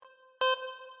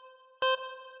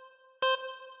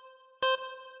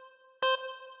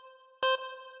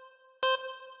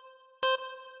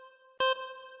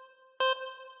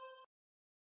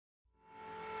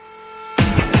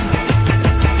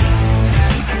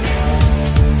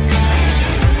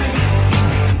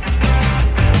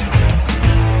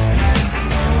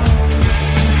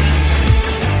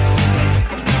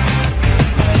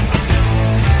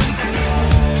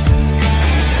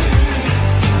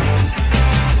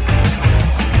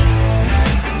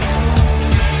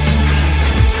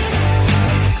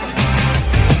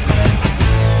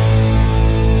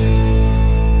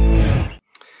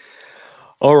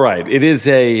All right. It is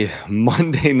a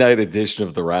Monday night edition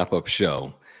of the wrap up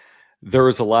show. There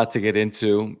is a lot to get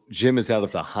into. Jim is out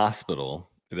of the hospital.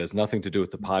 It has nothing to do with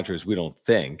the Padres, we don't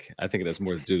think. I think it has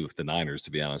more to do with the Niners,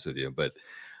 to be honest with you. But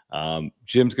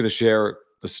Jim's going to share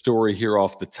a story here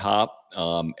off the top.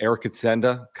 Eric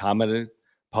Kutsenda commented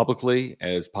publicly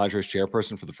as Padres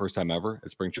chairperson for the first time ever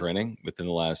at spring training within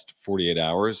the last 48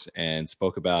 hours and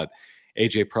spoke about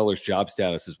AJ Preller's job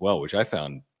status as well, which I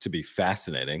found to be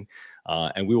fascinating.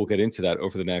 And we will get into that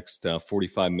over the next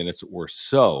 45 minutes or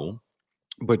so.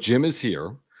 But Jim is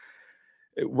here.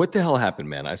 What the hell happened,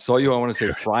 man? I saw you, I want to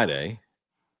say Friday.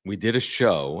 We did a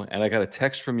show, and I got a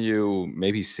text from you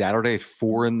maybe Saturday at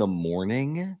 4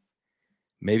 a.m,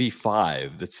 maybe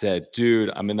 5, that said,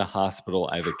 dude, I'm in the hospital.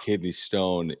 I have a kidney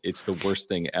stone. It's the worst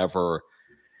thing ever.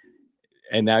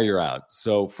 And now you're out.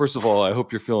 So first of all, I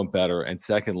hope you're feeling better. And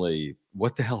secondly,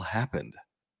 what the hell happened?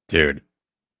 Dude.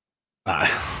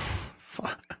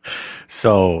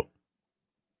 So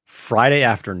Friday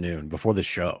afternoon before the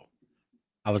show,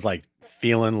 I was like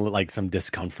feeling like some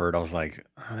discomfort. I was like,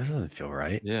 oh, this doesn't feel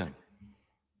right. Yeah.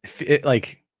 It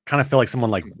like kind of felt like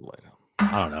someone like,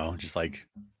 I don't know, just like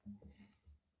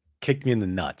kicked me in the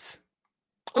nuts.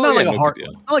 Not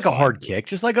like a hard kick,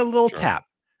 just like a little tap.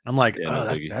 I'm like,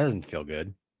 that doesn't feel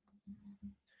good.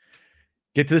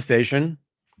 Get to the station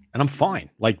and I'm fine.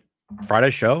 Like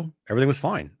Friday show, everything was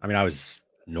fine. I mean,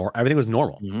 everything was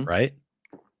normal, right?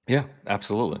 Yeah,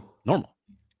 absolutely. Normal.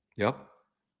 Yep.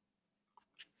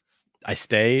 I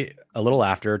stay a little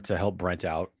after to help Brent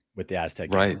out with the Aztec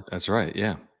game. Right. That's right.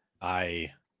 Yeah.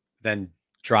 I then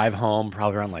drive home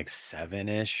probably around like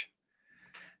 7-ish.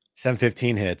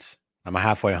 7:15 hits. I'm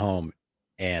halfway home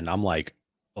and I'm like,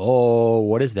 oh,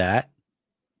 what is that?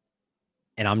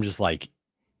 And I'm just like,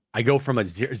 I go from a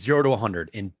 0 to 100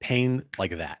 in pain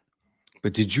like that.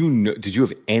 But did you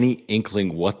have any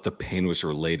inkling what the pain was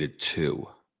related to?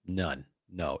 None.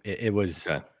 No, it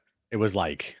was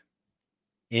like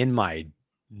in my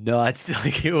nuts.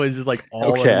 Like it was just like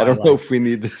all okay. I don't know if we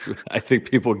need this. I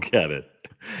think people get it.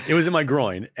 It was in my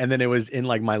groin, and then it was in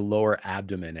like my lower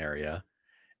abdomen area.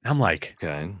 And I'm like,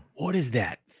 okay, what is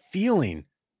that feeling?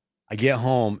 I get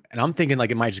home and I'm thinking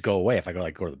like it might just go away if I go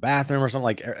to the bathroom or something,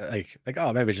 like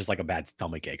oh, maybe it's just like a bad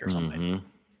stomach ache or something.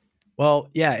 Well,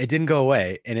 yeah, it didn't go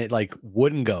away, and it like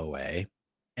wouldn't go away,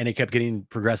 and it kept getting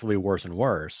progressively worse and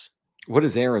worse. What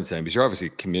is Aaron saying? Because you're obviously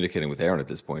communicating with Aaron at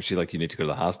this point. Is she like, you need to go to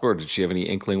the hospital, or did she have any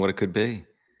inkling what it could be?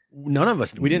 None of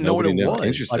us. We didn't know what it was.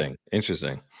 Interesting.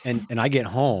 Interesting. And I get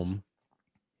home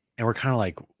and we're kind of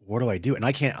like, what do I do? And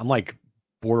I'm like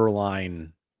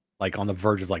borderline, like on the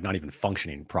verge of like not even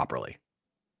functioning properly.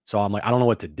 So I'm like, I don't know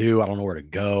what to do. I don't know where to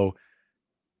go.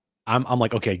 I'm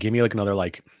like, okay, give me like another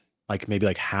like maybe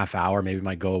like half hour, maybe it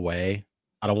might go away.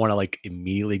 I don't want to like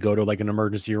immediately go to like an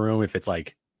emergency room if it's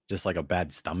like just like a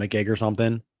bad stomach ache or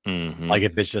something. Like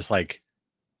if it's just like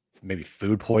maybe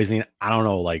food poisoning, I don't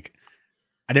know. Like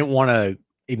I didn't want to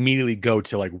immediately go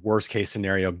to like worst case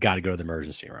scenario, got to go to the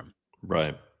emergency room.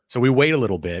 Right. So we wait a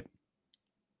little bit.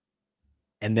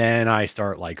 And then I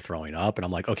start like throwing up and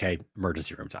I'm like, okay,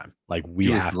 emergency room time. Like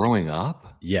we have throwing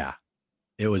up. Yeah,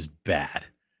 it was bad.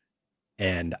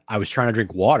 And I was trying to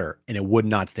drink water and it would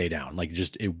not stay down. Like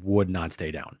it would not stay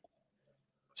down.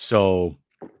 So.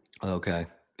 Okay.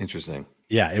 Interesting.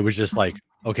 Yeah. It was just like,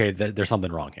 okay, there's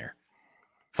something wrong here.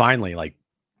 Finally, like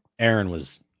Erin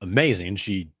was amazing.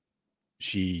 She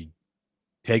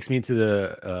takes me to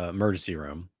the emergency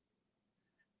room.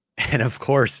 And of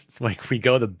course, like we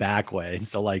go the back way. And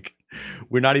so like,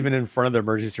 we're not even in front of the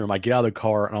emergency room. I get out of the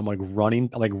car and I'm like running,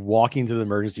 like walking to the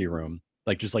emergency room,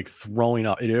 like just like throwing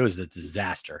up. It was a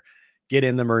disaster. Get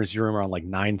in the emergency room around like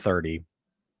 9:30.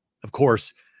 Of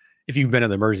course, if you've been in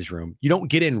the emergency room, you don't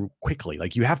get in quickly.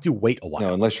 Like you have to wait a while.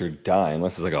 No, unless you're dying,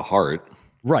 unless it's like a heart.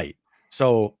 Right.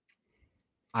 So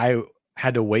I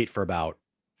had to wait for about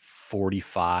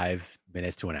 45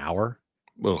 minutes to an hour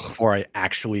before I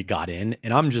actually got in.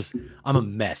 And I'm a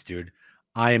mess, dude.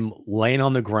 I'm laying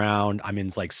on the ground. I'm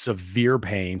in like severe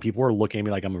pain. People are looking at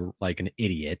me like I'm like an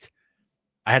idiot.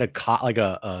 I had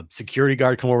a security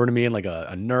guard come over to me and like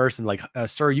a nurse and like,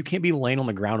 sir, you can't be laying on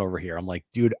the ground over here. I'm like,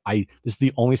 dude, this is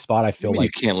the only spot I feel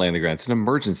like you can't lay on the ground. It's an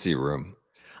emergency room.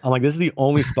 I'm like, this is the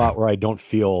only spot where I don't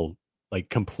feel like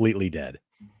completely dead.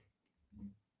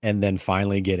 And then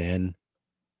finally get in.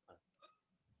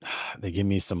 They give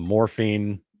me some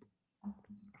morphine.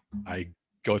 I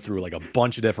go through like a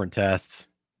bunch of different tests.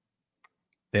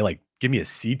 They like give me a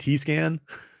CT scan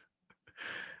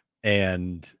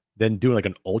and then do like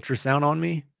an ultrasound on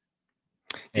me.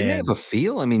 Didn't they have a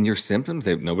feel? I mean, your symptoms,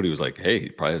 nobody was like, hey, he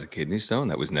probably has a kidney stone.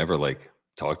 That was never like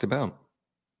talked about.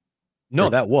 No, Or,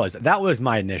 that was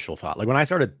my initial thought. Like when I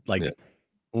started, like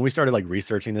when we started like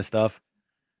researching this stuff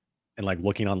and like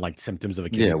looking on like symptoms of a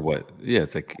kidney. yeah, what? Yeah,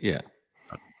 it's like, yeah.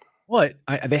 Well,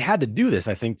 they had to do this,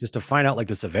 I think, just to find out like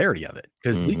the severity of it,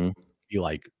 because these Mm-hmm. be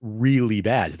like really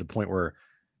bad to the point where,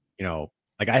 you know,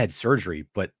 like I had surgery,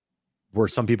 but where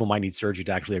some people might need surgery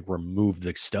to actually like remove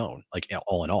the stone, like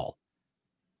all in all.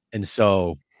 And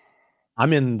so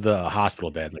I'm in the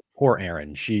hospital bed, like poor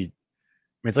Erin. I mean,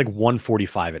 it's like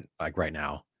 1:45 at like right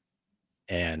now,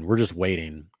 and we're just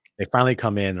waiting. They finally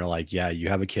come in. They're like, "Yeah, you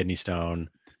have a kidney stone.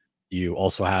 You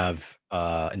also have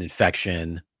an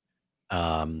infection,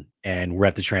 and we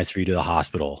have to transfer you to the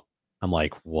hospital." I'm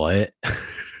like, "What?"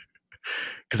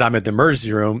 Because I'm at the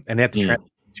emergency room, and they have to transfer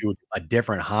to a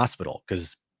different hospital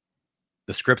because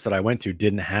the scripts that I went to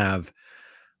didn't have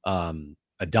a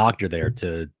doctor there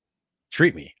to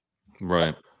treat me.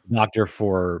 Right. The doctor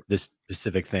for this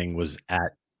specific thing was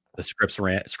at the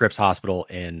Scripps Hospital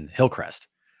in Hillcrest.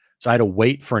 So I had to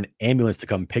wait for an ambulance to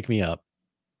come pick me up.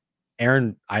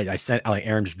 Erin, I sent like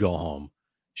Erin just go home.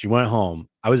 She went home.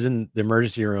 I was in the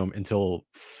emergency room until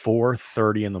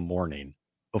 4:30 in the morning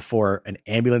before an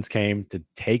ambulance came to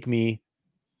take me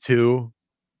to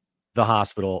the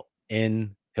hospital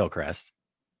in Hillcrest.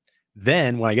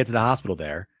 Then when I get to the hospital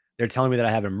there, they're telling me that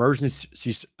I have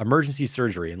emergency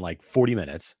surgery in like 40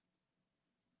 minutes.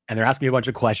 And they're asking me a bunch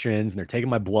of questions and they're taking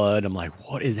my blood. I'm like,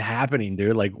 what is happening,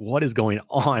 dude? Like, what is going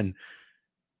on? And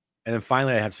then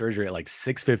finally I have surgery at like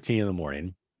 6:15 in the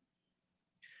morning.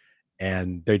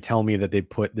 And they tell me that they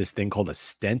put this thing called a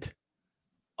stent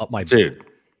up my Dude.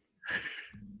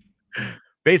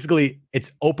 Basically,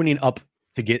 it's opening up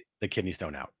to get the kidney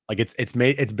stone out. Like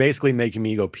it's basically making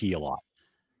me go pee a lot.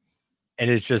 And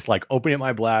it's just like opening up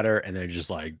my bladder, and they're just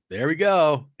like, there we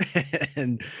go.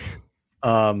 and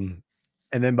and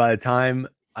then by the time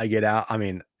I get out, I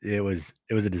mean, it was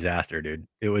a disaster, dude.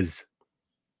 It was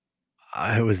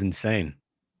insane.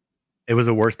 It was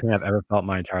the worst pain I've ever felt in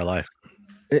my entire life.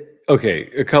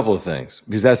 Okay, a couple of things,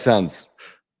 because that sounds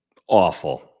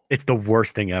awful. It's the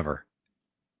worst thing ever.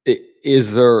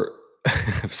 Is there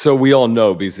so we all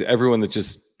know, because everyone that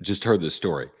just heard this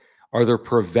story, are there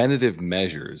preventative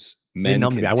measures They men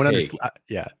numbed me. can I went under. take?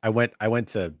 Yeah, I went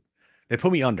to. They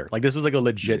put me under. Like this was like a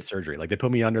legit surgery. Like they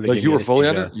put me under. They Like gave you me were fully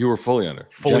anesthesia. under? You were fully under.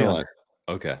 Fully General under.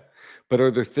 Okay. But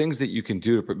are there things that you can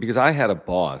do to, because I had a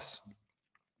boss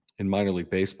in minor league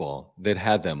baseball that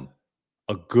had them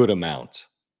a good amount,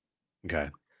 Okay.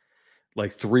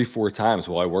 like 3-4 times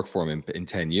while I worked for him in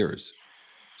 10 years.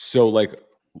 So like,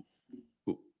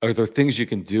 are there things you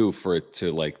can do for it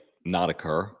to like not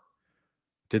occur?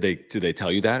 Did they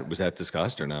tell you that? Was that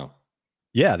discussed or no?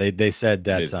 Yeah, they said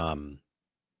that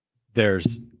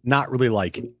there's not really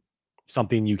like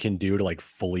something you can do to like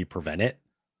fully prevent it,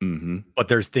 but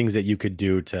there's things that you could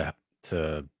do to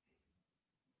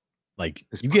like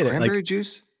Is you get it. cranberry Like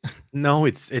juice? no,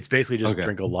 it's basically just Okay.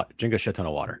 drink a shit ton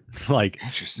of water. Like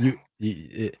Interesting.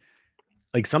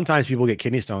 like sometimes people get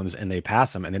kidney stones and they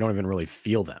pass them and they don't even really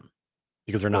feel them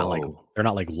because they're not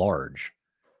like large.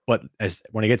 But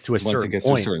when it gets to a Once it certain gets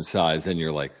to a point, certain size, then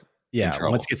you're like in yeah,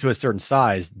 trouble. once it gets to a certain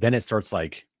size, then it starts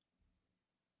like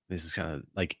this is kind of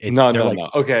like it's No.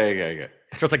 Okay.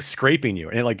 It starts like scraping you,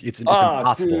 and it's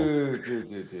impossible.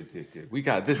 Dude. We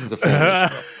got this is a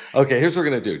family show. Okay, here's what we're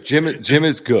gonna do. Jim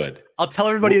is good. I'll tell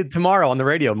everybody tomorrow on the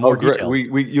radio more details.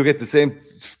 You'll get the same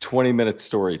 20-minute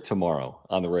story tomorrow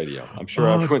on the radio. I'm sure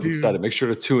everyone's excited. Make sure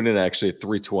to tune in actually at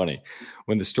 3:20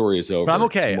 when the story is over. But I'm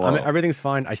okay. Tomorrow. Everything's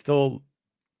fine.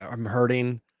 I'm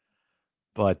hurting,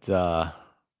 but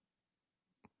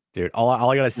dude, all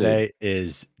I gotta say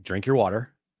is drink your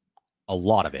water. A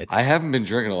lot of it. I haven't been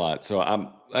drinking a lot, so I'm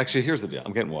actually. Here's the deal.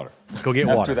 I'm getting water. Go get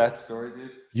water. After that story,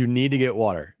 dude. You need to get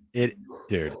water. Dude.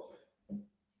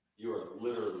 You are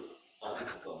literally.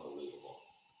 This is unbelievable.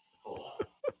 Hold on.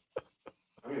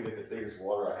 I'm gonna get the biggest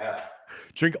water I have.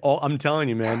 I'm telling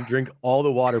you, man. Drink all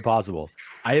the water possible.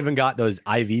 I even got those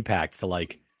IV packs to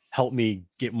like help me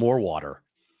get more water.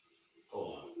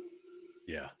 Hold on.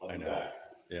 Yeah, I know. Back.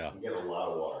 Yeah, I'm getting a lot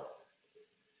of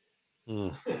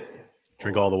water.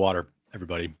 Drink all the water,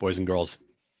 everybody, boys and girls.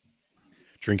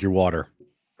 Drink your water.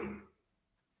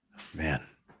 Man.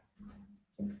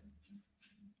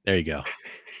 There you go.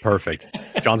 Perfect.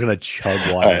 John's going to chug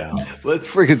water now. Let's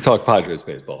freaking talk Padres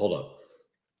baseball. Hold on.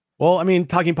 Well, I mean,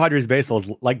 talking Padres baseball is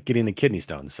like getting the kidney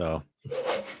stone, so.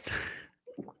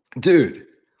 Dude.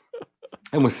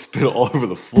 I almost spit all over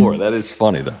the floor. That is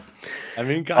funny, though. I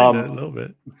mean, kind of a little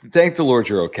bit. Thank the Lord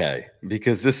you're okay,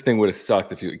 because this thing would have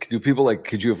sucked if you.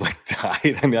 Could you have like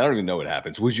died? I mean, I don't even know what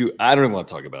happens. I don't even want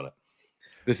to talk about it.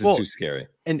 This is too scary.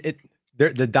 And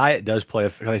The diet does play.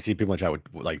 I see people in chat with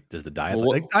like, does the diet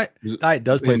Well, diet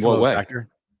does play in some what of a way? factor?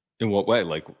 In what way?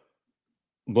 Like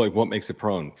what makes it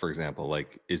prone, for example?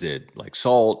 Like, is it like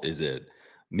salt? Is it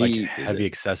Like meat? Is heavy it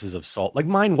excesses of salt. Like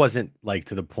mine wasn't like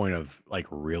to the point of like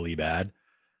really bad,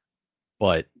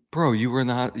 but bro, you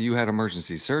had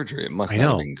emergency surgery. It must I not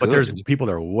have know. been But there's good. people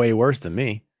that are way worse than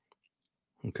me.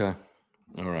 Okay.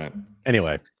 All right.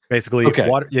 Anyway, basically, Okay.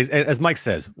 water. As Mike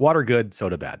says, water good,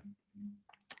 soda bad.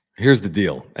 Here's the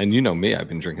deal. And you know me, I've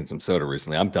been drinking some soda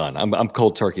recently. I'm done. I'm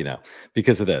cold turkey now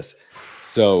because of this.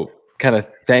 So, kind of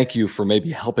thank you for maybe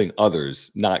helping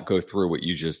others not go through what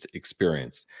you just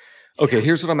experienced. Okay, Yeah.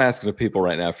 here's what I'm asking of people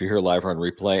right now. If you're here live on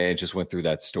replay and just went through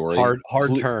that story,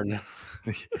 Hard turn.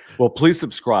 well, please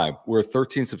subscribe. We're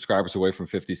 13 subscribers away from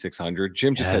 5,600.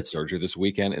 Jim just had Yes. surgery this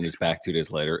weekend and is back 2 days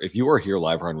later. If you are here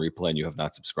live or on replay and you have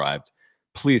not subscribed,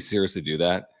 please seriously do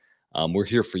that. We're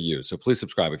here for you. So please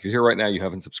subscribe. If you're here right now, you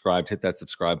haven't subscribed, hit that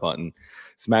subscribe button.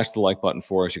 Smash the like button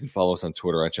for us. You can follow us on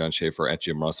Twitter at John Schaefer, at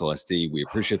Jim Russell SD. We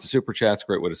appreciate the super chats.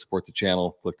 Great way to support the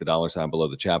channel. Click the dollar sign below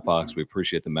the chat box. We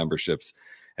appreciate the memberships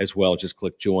as well. Just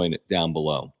click join down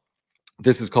below.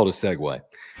 This is called a segue.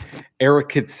 Eric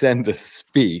Kutsenda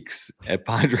speaks at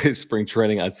Padres spring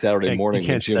training on Saturday morning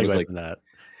when Jim was like, from that.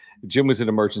 Jim was in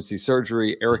emergency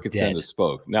surgery. Eric Kutsenda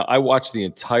spoke. Now, I watched the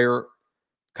entire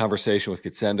conversation with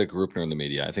Kutsenda, Grupner, in the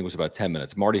media. I think it was about 10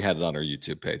 minutes. Marty had it on our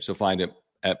YouTube page. So find it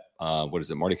at, what is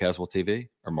it, Marty Caswell TV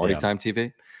or Marty Time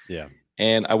TV? Yeah.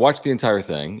 And I watched the entire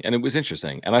thing, and it was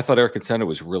interesting. And I thought Eric Kutsenda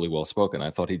was really well spoken.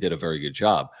 I thought he did a very good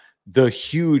job. The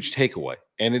huge takeaway,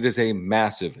 and it is a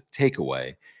massive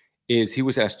takeaway, is he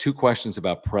was asked 2 questions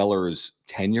about Preller's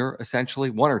tenure,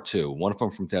 essentially, 1 or 2, one of them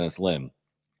from Dennis Lim.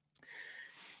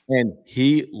 And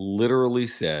he literally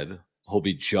said he'll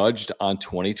be judged on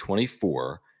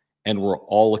 2024, and we're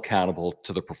all accountable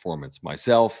to the performance.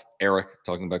 Myself, Eric,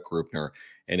 talking about Grupner,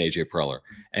 and AJ Preller.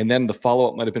 And then the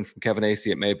follow-up might have been from Kevin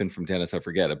Acee. It may have been from Dennis, I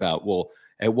forget, about, well,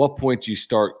 at what point do you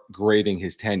start grading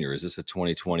his tenure? Is this a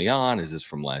 2020 on? Is this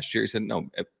from last year? He said, no,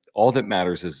 all that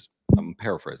matters is, I'm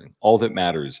paraphrasing, all that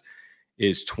matters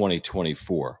is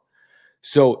 2024.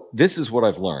 So this is what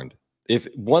I've learned. If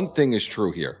one thing is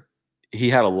true here, he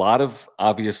had a lot of,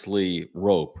 obviously,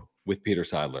 rope with Peter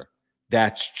Seidler.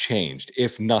 That's changed,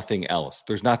 if nothing else.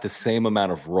 There's not the same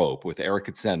amount of rope with Eric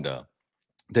Kutsenda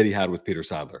that he had with Peter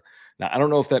Seidler. Now, I don't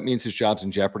know if that means his job's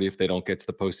in jeopardy if they don't get to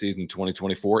the postseason in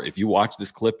 2024. If you watch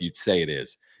this clip, you'd say it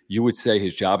is. You would say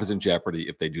his job is in jeopardy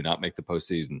if they do not make the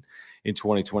postseason in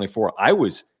 2024. I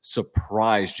was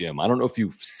surprised, Jim. I don't know if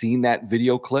you've seen that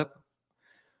video clip,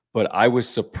 but I was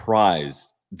surprised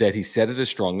that he said it as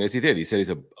strongly as he did. He said he's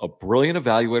a brilliant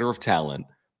evaluator of talent,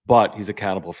 but he's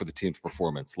accountable for the team's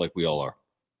performance like we all are.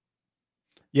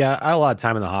 Yeah, I had a lot of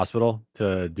time in the hospital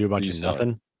to do a bunch of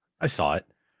nothing. I saw it.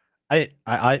 I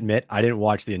admit I didn't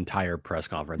watch the entire press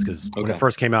conference because when it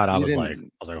first came out, I was like,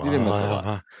 you didn't miss a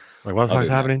lot. Like, what the fuck's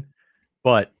happening?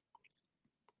 But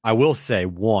I will say,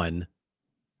 one,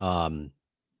 I'm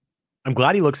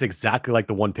glad he looks exactly like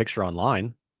the one picture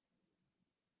online.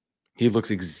 He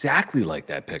looks exactly like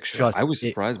that picture. I was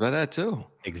surprised by that too.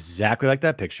 Exactly like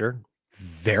that picture.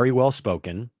 Very well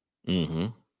spoken. Mm-hmm.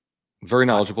 Very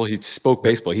knowledgeable. He spoke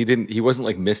baseball. He wasn't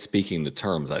like misspeaking the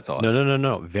terms, I thought.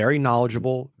 No. Very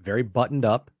knowledgeable, very buttoned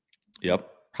up. Yep.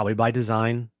 Probably by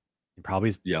design. He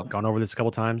probably gone over this a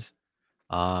couple times.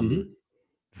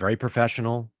 Very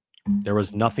professional. There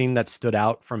was nothing that stood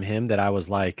out from him that I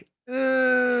was like,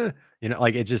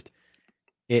 like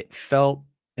it felt,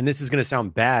 and this is going to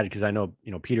sound bad because I know,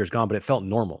 Peter's gone, but it felt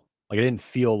normal. Like it didn't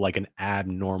feel like an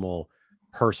abnormal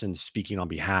person speaking on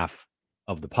behalf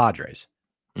of the Padres.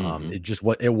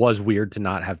 It was weird to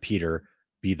not have Peter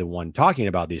be the one talking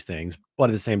about these things, but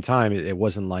at the same time, it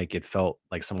wasn't like it felt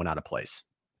like someone out of place,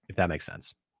 if that makes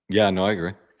sense. Yeah, no, I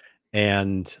agree.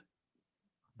 And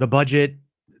the budget,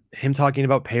 him talking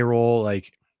about payroll,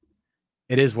 like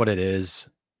it is what it is.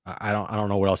 I don't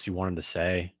know what else you want him to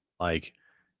say. Like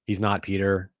he's not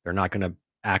Peter. They're not going to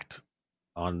act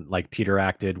on like Peter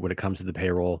acted when it comes to the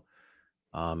payroll.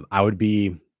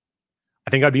 I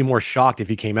think I'd be more shocked if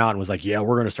he came out and was like, yeah,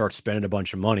 we're going to start spending a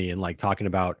bunch of money and like talking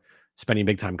about spending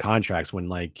big time contracts when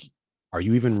like, are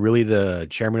you even really the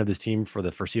chairman of this team for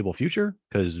the foreseeable future?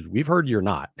 Because we've heard you're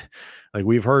not. Like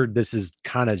we've heard this is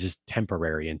kind of just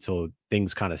temporary until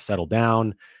things kind of settle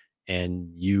down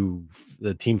and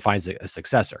the team finds a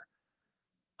successor.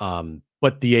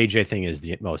 But the AJ thing is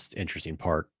the most interesting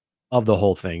part of the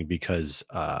whole thing because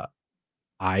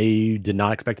I did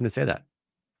not expect him to say that.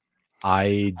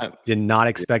 I did not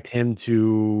expect him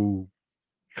to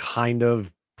kind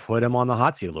of put him on the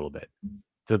hot seat a little bit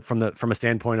from a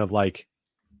standpoint of like,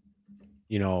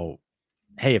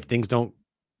 hey, if things don't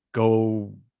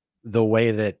go the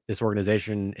way that this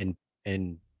organization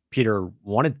and Peter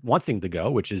wants things to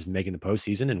go, which is making the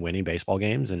postseason and winning baseball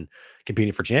games and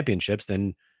competing for championships,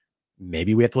 then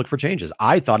maybe we have to look for changes.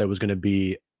 I thought it was going to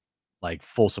be like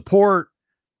full support,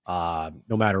 no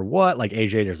matter what. Like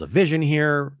AJ, there's a vision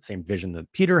here, same vision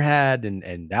that Peter had,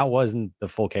 and that wasn't the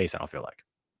full case. I don't feel like.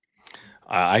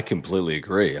 I completely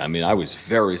agree. I mean, I was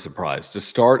very surprised to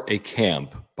start a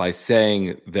camp by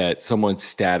saying that someone's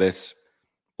status,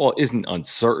 well, isn't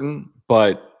uncertain,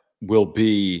 but will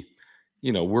be,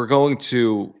 we're going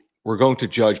to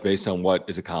judge based on what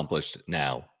is accomplished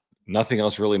now. Nothing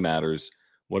else really matters.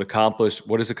 What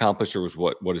is accomplished or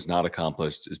what is not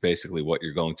accomplished is basically what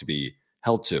you're going to be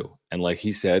held to. And like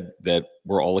he said, that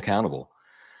we're all accountable.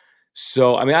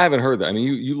 So, I mean, I haven't heard that. I mean,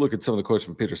 you look at some of the quotes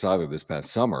from Peter Seidler this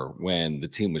past summer when the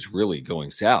team was really going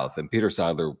south, and Peter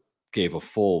Seidler gave a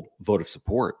full vote of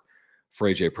support for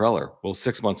AJ Preller. Well,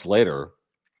 6 months later,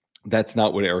 that's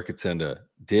not what Eric Kutsenda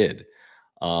did.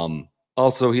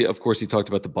 Also, of course, he talked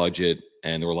about the budget,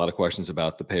 and there were a lot of questions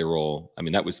about the payroll. I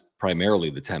mean, that was primarily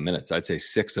the 10 minutes. I'd say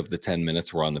 6 of the 10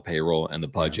 minutes were on the payroll and the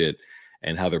budget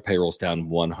and how their payroll's down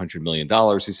 $100 million.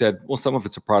 He said, well, some of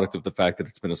it's a product of the fact that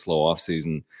it's been a slow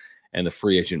offseason and the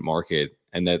free agent market,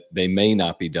 and that they may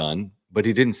not be done. But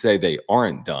he didn't say they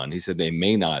aren't done. He said they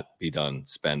may not be done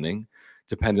spending,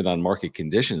 dependent on market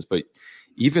conditions. But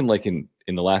even like in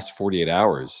the last 48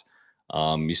 hours,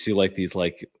 you see like these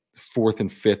like fourth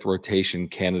and fifth rotation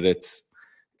candidates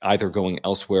either going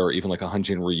elsewhere, or even like a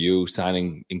Hyunjin Ryu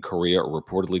signing in Korea or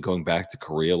reportedly going back to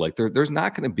Korea. Like there's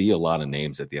not going to be a lot of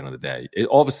names at the end of the day.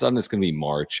 All of a sudden, it's going to be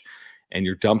March, and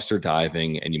you're dumpster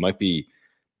diving, and you might be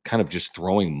kind of just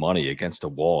throwing money against a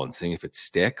wall and seeing if it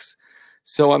sticks.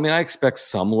 So, I mean, I expect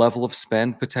some level of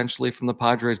spend potentially from the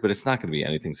Padres, but it's not going to be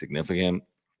anything significant.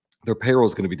 Their payroll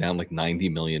is going to be down like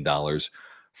 $90 million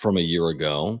from a year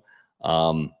ago.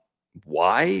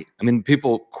 Why? I mean,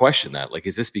 people question that. Like,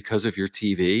 is this because of your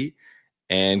TV?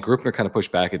 And Grupner kind of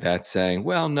pushed back at that, saying,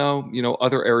 well, no,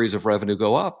 other areas of revenue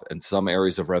go up and some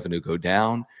areas of revenue go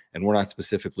down. And we're not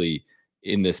specifically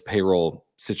in this payroll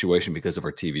situation because of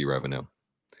our TV revenue.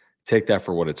 Take that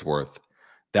for what it's worth.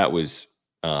 That was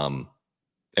Eric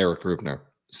Rubner.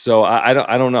 So I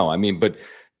don't know. I mean, but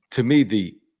to me,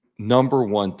 the number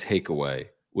one takeaway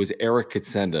was Eric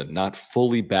Kutsenda not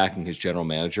fully backing his general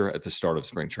manager at the start of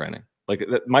spring training. Like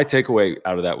my takeaway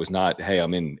out of that was not, hey,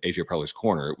 I'm in AJ Preller's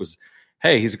corner. It was,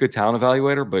 hey, he's a good talent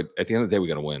evaluator, but at the end of the day, we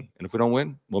got to win. And if we don't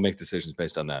win, we'll make decisions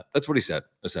based on that. That's what he said,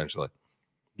 essentially.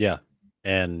 Yeah.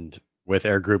 And with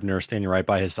Eric Grubner standing right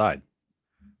by his side.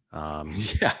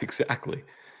 Yeah, exactly.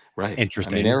 Right.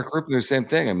 Interesting. I mean, Eric Rubner, the same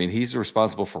thing. I mean, he's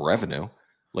responsible for revenue.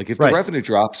 Like if the revenue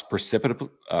drops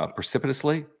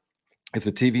precipitously, if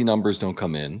the TV numbers don't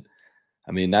come in,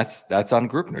 I mean, that's on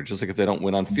Grubner. Just like if they don't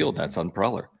win on field, that's on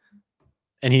Preller.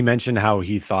 And he mentioned how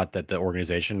he thought that the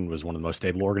organization was one of the most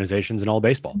stable organizations in all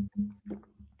baseball.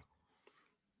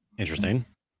 Interesting.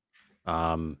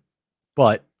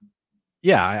 But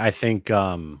yeah, I think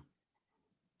I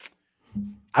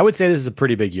would say this is a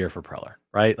pretty big year for Preller,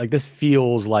 right? Like this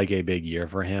feels like a big year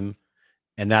for him.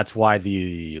 And that's why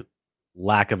the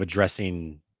lack of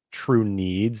addressing true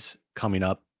needs coming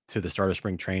up to the start of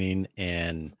spring training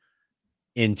and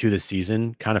into the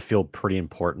season kind of feel pretty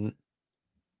important.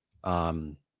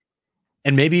 And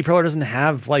maybe Preller doesn't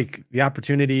have like the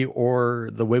opportunity or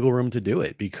the wiggle room to do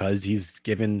it because he's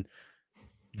given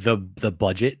the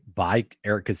budget by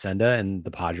Eric Kutsenda and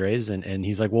the Padres. And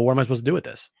he's like, well, what am I supposed to do with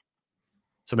this?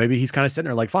 So maybe he's kind of sitting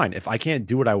there like, fine, if I can't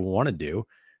do what I want to do,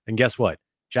 then guess what?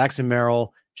 Jackson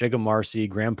Merrill, Jacob Marcy,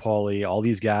 Graham Pauley, all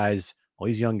these guys, all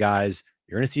these young guys,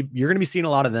 you're going to be seeing a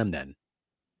lot of them then.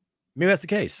 Maybe that's the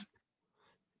case.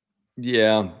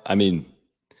 Yeah. I mean,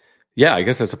 yeah, I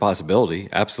guess that's a possibility.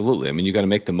 Absolutely. I mean, you got to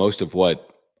make the most of what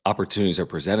opportunities are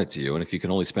presented to you. And if you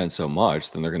can only spend so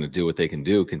much, then they're going to do what they can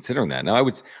do considering that. Now, I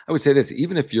would say this,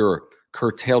 even if you're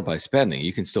curtailed by spending,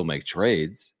 you can still make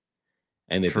trades.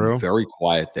 And they've been very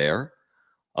quiet there,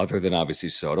 other than obviously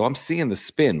Soto. I'm seeing the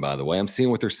spin, by the way. I'm seeing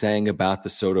what they're saying about the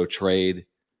Soto trade,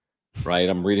 right?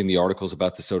 I'm reading the articles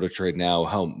about the Soto trade now,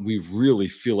 how we really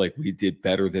feel like we did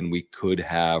better than we could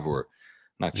have or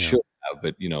not should have,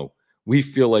 but, we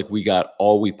feel like we got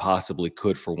all we possibly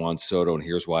could for Juan Soto, and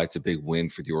here's why it's a big win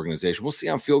for the organization. We'll see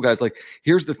on field, guys. Like,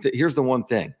 here's the one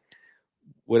thing.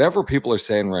 Whatever people are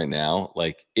saying right now,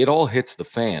 like it all hits the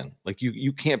fan. Like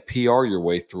you can't PR your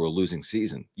way through a losing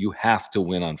season. You have to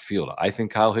win on field. I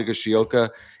think Kyle Higashioka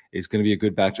is going to be a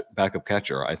good backup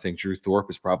catcher. I think Drew Thorpe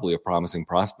is probably a promising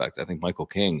prospect. I think Michael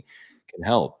King can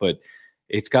help, but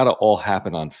it's got to all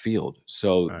happen on field.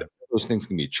 So those things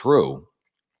can be true.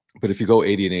 But if you go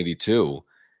 80 and 82,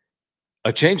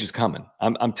 a change is coming.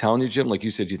 I'm telling you, Jim, like you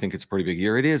said, you think it's a pretty big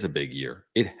year. It is a big year.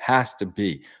 It has to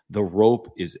be. The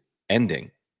rope is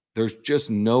ending. There's just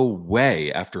no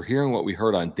way, after hearing what we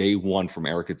heard on day one from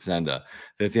Eric Kutsenda,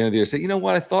 that at the end of the year, say, you know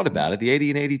what, I thought about it. The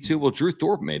 80 and 82, well, Drew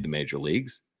Thorpe made the major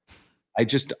leagues. I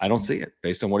don't see it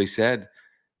based on what he said,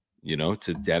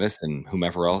 to Dennis and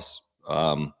whomever else.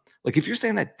 Like if you're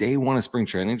saying that day one of spring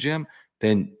training, Jim,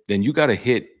 then you got to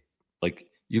hit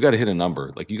a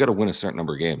number. Like you got to win a certain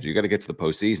number of games. You got to get to the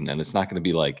postseason, and it's not going to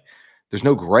be like there's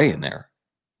no gray in there,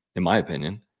 in my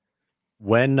opinion.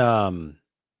 When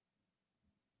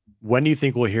do you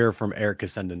think we'll hear from Eric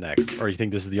Kutsenda next, or you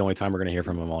think this is the only time we're going to hear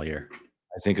from him all year?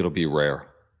 I think it'll be rare.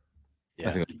 Yeah.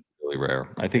 I think it'll be really rare.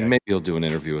 I think maybe he'll do an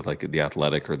interview with like the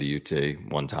Athletic or the UT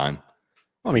one time.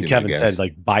 Well, I mean, Kevin said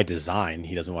like by design,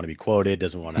 he doesn't want to be quoted,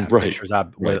 doesn't want to have pictures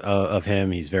up of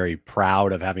him. He's very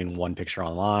proud of having one picture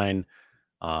online.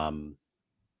 So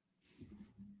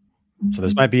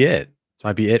this might be it. This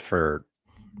might be it for.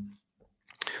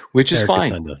 Which is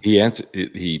fine. Kutsenda. He answered.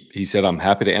 He said, "I'm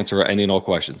happy to answer any and all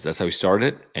questions." That's how he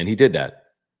started, and he did that.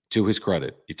 To his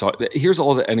credit, he talked. Here's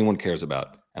all that anyone cares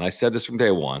about, and I said this from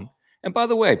day one. And by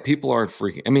the way, people aren't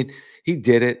freaking. I mean, he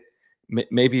did it.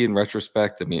 Maybe in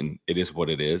retrospect, I mean, it is what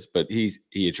it is. But he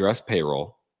addressed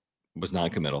payroll, was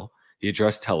non-committal. He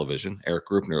addressed television. Eric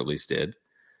Grupner at least did,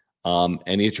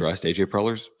 and he addressed AJ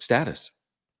Preller's status.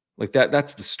 Like that.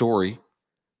 That's the story.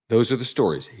 Those are the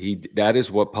stories. That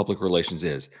is what public relations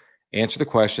is. Answer the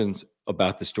questions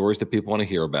about the stories that people want to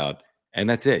hear about, and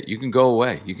that's it. You can go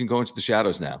away. You can go into the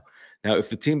shadows now. Now, if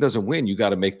the team doesn't win, you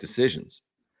got to make decisions.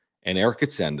 And Eric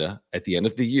Kutsenda, at the end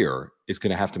of the year, is going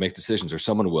to have to make decisions, or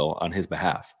someone will on his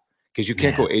behalf, because you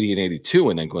can't go 80 and 82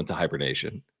 and then go into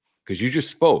hibernation because you just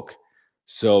spoke.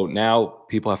 So now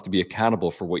people have to be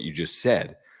accountable for what you just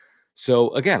said.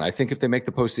 So again, I think if they make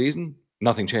the postseason,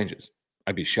 nothing changes.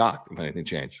 I'd be shocked if anything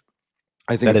changed.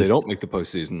 I think if they don't make the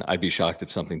postseason, I'd be shocked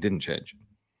if something didn't change.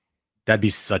 That'd be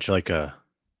such like a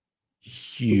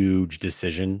huge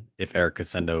decision if Eric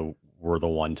Kutsenda were the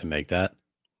one to make that.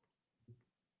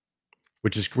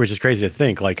 Which is crazy to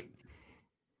think. Like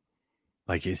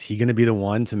is he going to be the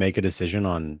one to make a decision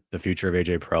on the future of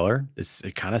AJ Preller?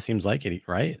 It kind of seems like it,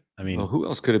 right? I mean, well, who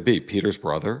else could it be? Peter's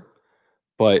brother.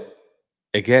 But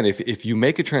again, if you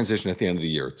make a transition at the end of the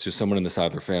year to someone in the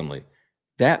Seidler family,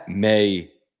 that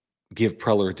may give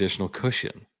Preller additional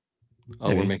cushion. Oh,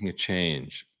 maybe. We're making a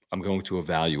change. I'm going to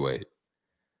evaluate.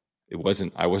 I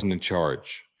wasn't in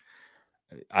charge.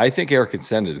 I think Eric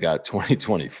Kutsenda's got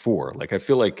 2024. Like I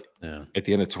feel like at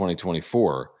the end of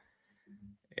 2024,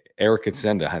 Eric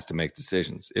Kutsenda has to make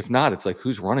decisions. If not, it's like,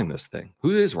 who's running this thing?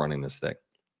 Who is running this thing?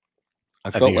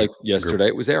 I felt like yesterday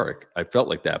it was Eric. I felt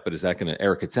like that, but is that going to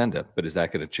Eric Kutsenda? But is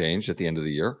that going to change at the end of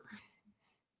the year?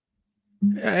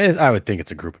 I would think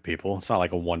it's a group of people. It's not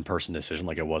like a one-person decision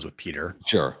like it was with Peter.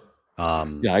 Sure.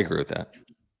 Yeah, I agree with that.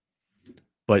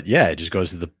 But yeah, it just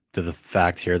goes to the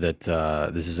fact here that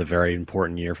this is a very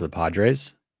important year for the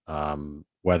Padres.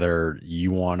 Whether you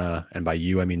want to, and by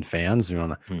you I mean fans, you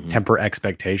want to temper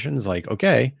expectations. Like,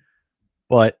 okay,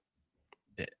 but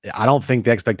I don't think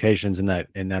the expectations in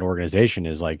that organization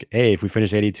is like, hey, if we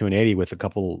finish 82 and 80 with a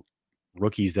couple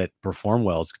rookies that perform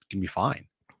well, it's gonna be fine.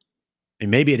 And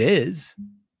maybe it is,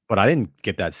 but I didn't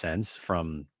get that sense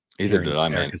from either did I,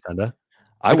 man.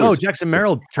 Like, Jackson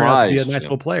Merrill turned out to be a nice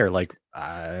little player. Like,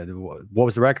 what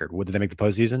was the record? Did they make the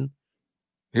postseason?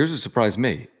 Here's what surprised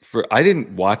me. I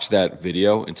didn't watch that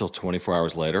video until 24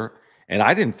 hours later, and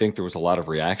I didn't think there was a lot of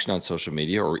reaction on social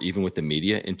media or even with the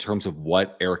media in terms of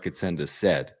what Eric Kutsenda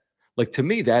said. Like, to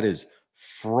me, that is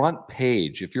front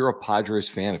page. If you're a Padres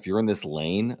fan, if you're in this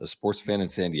lane, a sports fan in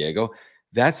San Diego,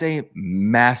 that's a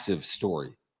massive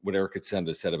story, what Eric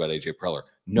Kutsenda said about AJ Preller.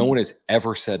 No one has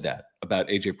ever said that about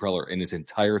AJ Preller in his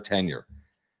entire tenure,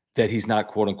 that he's not,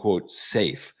 quote unquote,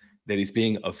 safe, that he's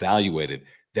being evaluated,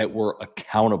 that we're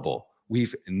accountable.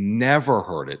 We've never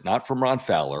heard it, not from Ron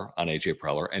Fowler on AJ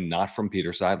Preller and not from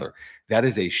Peter Seidler. That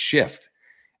is a shift.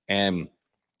 And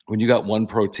when you got one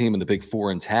pro team in the Big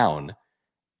Four in town,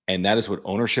 and that is what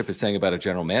ownership is saying about a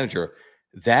general manager,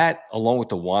 that, along with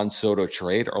the Juan Soto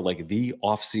trade, are like the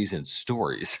offseason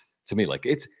stories to me. Like,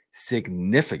 it's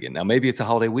significant. Now, maybe it's a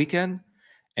holiday weekend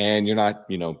and you're not,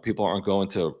 people aren't going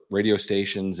to radio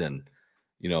stations and,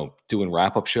 doing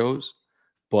wrap-up shows.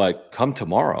 But come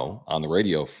tomorrow on the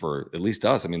radio for at least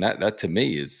us, I mean, that to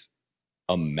me is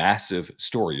a massive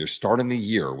story. You're starting the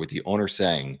year with the owner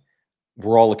saying,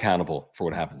 we're all accountable for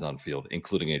what happens on field,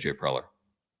 including AJ Preller.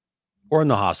 Or in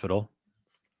the hospital.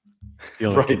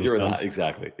 Dealing with Right, kidney you're not stones.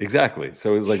 exactly.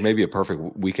 So it was like maybe a perfect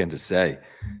weekend to say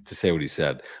what he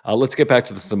said. Let's get back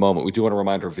to this in a moment. We do want to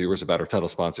remind our viewers about our title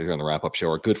sponsor here on the Wrap Up Show,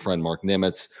 our good friend Mark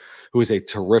Nimitz, who is a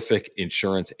terrific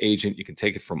insurance agent. You can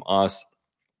take it from us.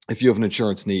 If you have an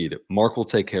insurance need, Mark will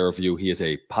take care of you. He is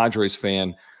a Padres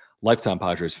fan, lifetime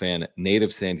Padres fan,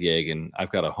 native San Diegan.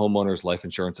 I've got a homeowner's life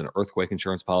insurance and earthquake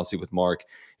insurance policy with Mark.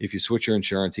 If you switch your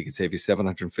insurance, he can save you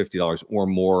 $750 or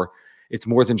more. It's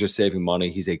more than just saving money.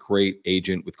 He's a great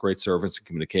agent with great service and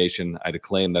communication. I had a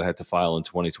claim that I had to file in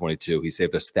 2022. He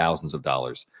saved us thousands of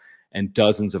dollars and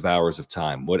dozens of hours of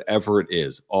time, whatever it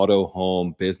is, auto,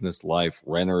 home, business, life,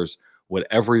 renters,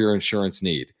 whatever your insurance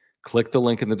need. Click the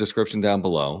link in the description down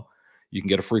below. You can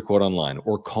get a free quote online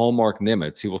or call Mark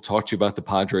Nimitz. He will talk to you about the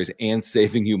Padres and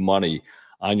saving you money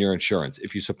on your insurance.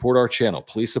 If you support our channel,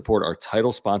 please support our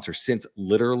title sponsor since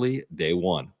literally day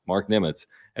one, Mark Nimitz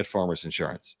at Farmers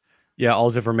Insurance. Yeah, all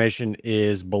his information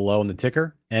is below in the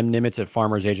ticker.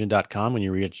 mnimitz@farmersagent.com. When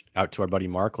you reach out to our buddy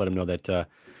Mark, let him know that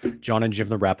John and Jim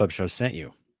the Wrap Up Show sent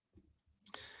you.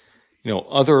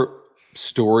 Other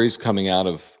stories coming out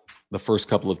of the first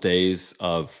couple of days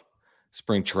of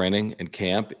spring training and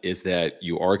camp is that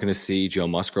you are going to see Joe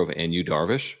Musgrove and Yu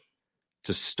Darvish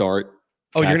to start.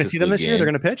 Oh, you're going to see them this year? They're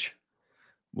going to pitch?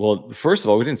 Well, first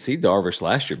of all, we didn't see Darvish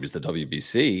last year because the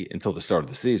WBC until the start of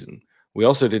the season. We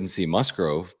also didn't see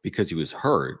Musgrove because he was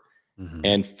hurt. Mm-hmm.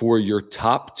 And for your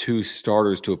top two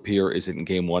starters to appear, is it in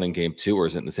game one and game two, or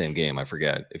is it in the same game? I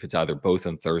forget if it's either both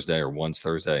on Thursday or one's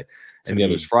Thursday and the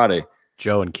other's Friday.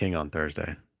 Joe and King on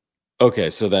Thursday. Okay,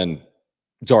 so then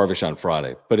Darvish on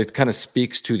Friday. But it kind of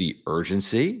speaks to the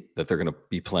urgency that they're going to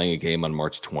be playing a game on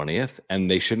March 20th,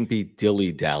 and they shouldn't be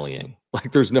dilly-dallying.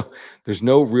 Like there's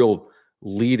no real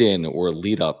lead-in or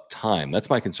lead-up time. That's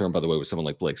my concern, by the way, with someone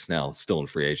like Blake Snell still in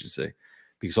free agency,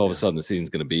 because all of a sudden the season's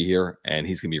going to be here and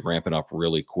he's going to be ramping up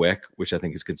really quick, which I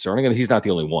think is concerning. And he's not the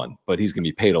only one, but he's going to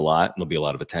be paid a lot and there'll be a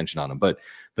lot of attention on him. But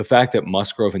the fact that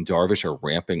Musgrove and Darvish are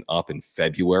ramping up in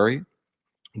February,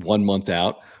 1 month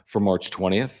out from March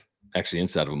 20th, actually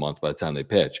inside of a month by the time they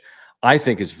pitch, I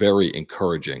think is very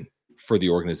encouraging for the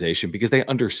organization because they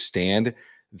understand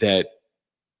that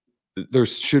there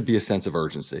should be a sense of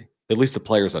urgency. At least the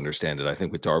players understand it, I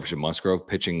think, with Darvish and Musgrove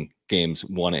pitching games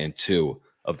 1 and 2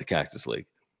 of the Cactus League.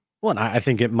 Well, and I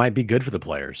think it might be good for the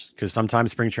players because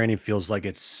sometimes spring training feels like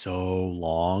it's so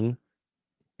long.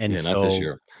 And not this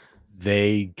year.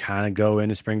 They kind of go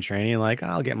into spring training like,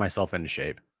 I'll get myself into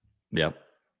shape. Yep.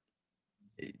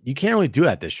 You can't really do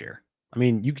that this year. I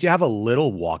mean, you have a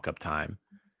little walk-up time,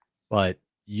 but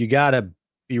you got to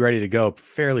be ready to go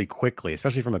fairly quickly,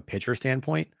 especially from a pitcher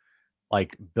standpoint,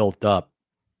 like built up.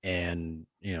 And,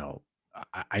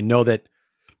 I know that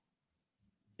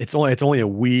it's only a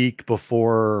week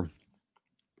before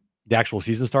the actual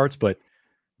season starts, but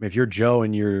if you're Joe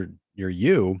and you're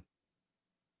you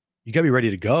got to be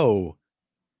ready to go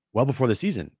well before the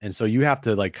season. And so you have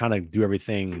to like kind of do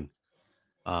everything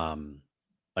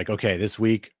like, okay, this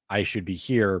week I should be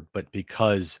here, but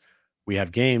because we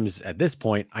have games at this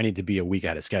point, I need to be a week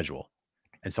out of schedule.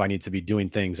 And so I need to be doing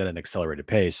things at an accelerated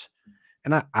pace.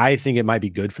 And I think it might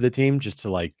be good for the team just to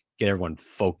like get everyone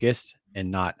focused and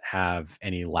not have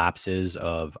any lapses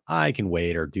of I can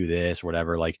wait or do this or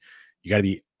whatever. Like you got to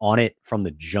be on it from the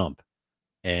jump.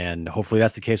 And hopefully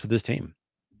that's the case with this team.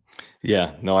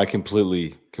 Yeah, no, I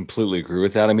completely agree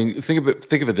with that. I mean, think of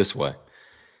it this way.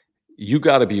 You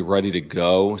got to be ready to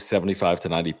go 75 to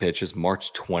 90 pitches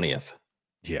March 20th.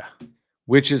 Yeah.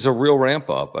 Which is a real ramp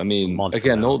up. I mean,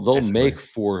 again, now, they'll make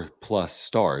 4+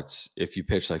 starts if you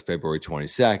pitch like February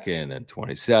 22nd and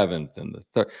 27th and the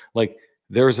third. Like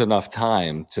there's enough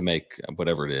time to make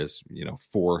whatever it is,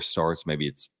 4 starts. Maybe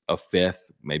it's a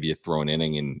 5th, maybe a throw an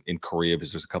inning in Korea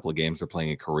because there's a couple of games they're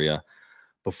playing in Korea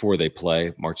before they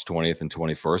play March 20th and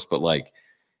 21st. But like,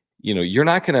 you're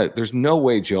not going to, there's no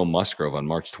way Joe Musgrove on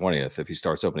March 20th, if he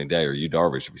starts opening day, or Yu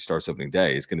Darvish, if he starts opening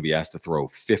day, is going to be asked to throw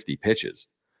 50 pitches.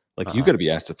 Like you got to be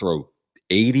asked to throw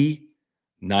 80,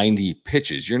 90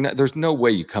 pitches. There's no way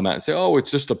you come out and say, oh,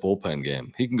 it's just a bullpen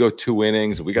game. He can go 2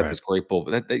 innings and we got this great bull.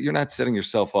 But that you're not setting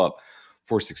yourself up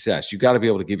for success. You got to be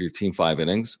able to give your team 5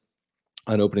 innings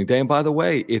on opening day. And by the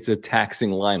way, it's a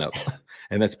taxing lineup.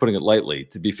 And that's putting it lightly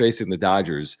to be facing the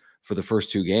Dodgers for the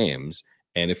first 2 games.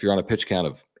 And if you're on a pitch count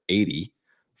of 80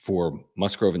 for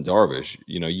Musgrove and Darvish,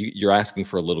 you're asking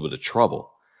for a little bit of trouble.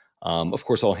 Of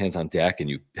course, all hands on deck, and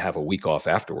you have a week off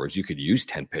afterwards. You could use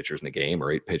 10 pitchers in a game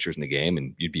or 8 pitchers in a game,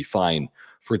 and you'd be fine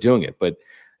for doing it. But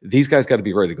these guys got to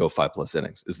be ready to go 5+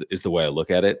 innings is the way I look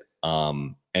at it.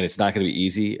 And it's not going to be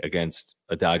easy against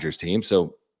a Dodgers team.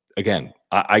 So again,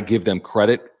 I give them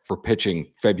credit for pitching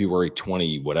February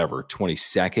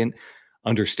 22nd,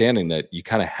 understanding that you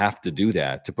kind of have to do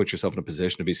that to put yourself in a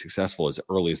position to be successful as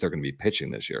early as they're going to be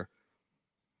pitching this year.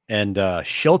 And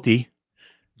Schulte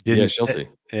didn't Schulte.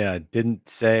 didn't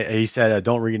say, he said,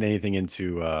 don't read anything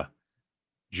into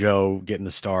Joe getting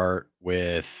the start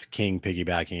with King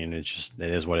piggybacking.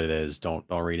 It is what it is. Don't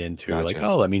read into like,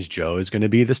 oh, that means Joe is going to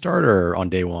be the starter on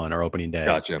day one or opening day.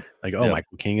 Gotcha. Like, oh,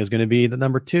 Michael King is going to be the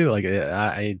number 2. Like,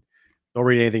 I don't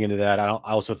read anything into that. I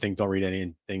also think don't read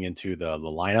anything into the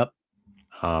lineup.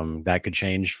 That could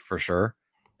change for sure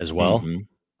as well.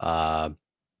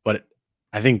 But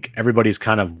I think everybody's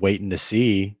kind of waiting to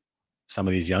see some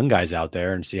of these young guys out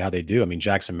there and see how they do. I mean,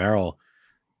 Jackson Merrill,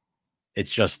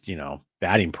 it's just,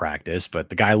 batting practice, but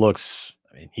the guy looks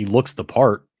the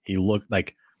part. He looked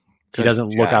like he doesn't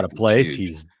look out of place.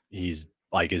 He's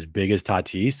like as big as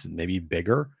Tatis, maybe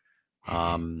bigger.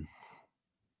 We'll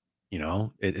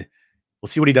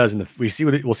see what he does we'll see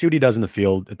what he does in the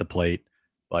field at the plate.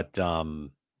 But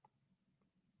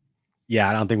yeah,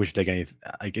 I don't think we should take any.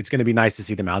 Like, it's going to be nice to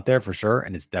see them out there for sure,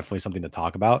 and it's definitely something to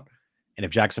talk about. And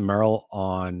if Jackson Merrill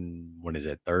on, when is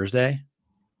it, Thursday?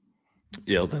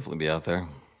 Yeah, he'll definitely be out there.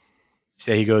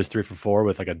 Say he goes 3 for 4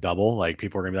 with like a double, like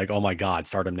people are gonna be like, "Oh my God,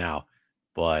 start him now!"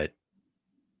 But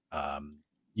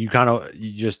you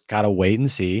just gotta wait and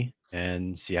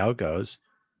see how it goes,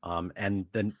 and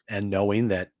knowing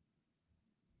that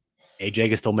AJ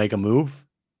can still make a move.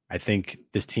 I think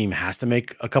this team has to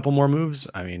make a couple more moves.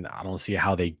 I mean, I don't see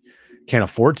how they can't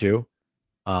afford to.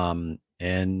 I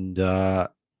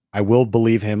will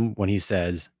believe him when he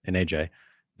says, and AJ,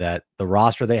 that the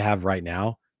roster they have right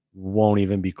now won't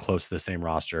even be close to the same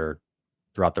roster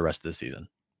throughout the rest of the season.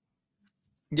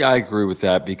 Yeah, I agree with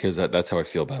that because that's how I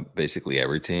feel about basically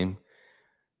every team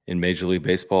in Major League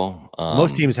Baseball.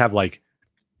 Most teams have like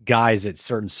guys at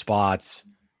certain spots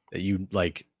that you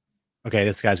like. Okay,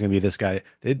 this guy's going to be this guy.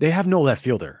 They have no left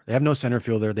fielder. They have no center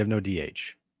fielder. They have no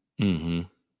DH. Mm-hmm.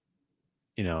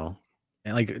 And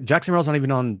like Jackson Merrill's not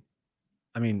even on.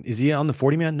 I mean, is he on the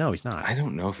 40-man? No, he's not. I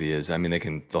don't know if he is. I mean,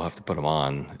 they'll have to put him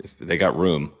on if they got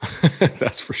room.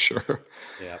 That's for sure.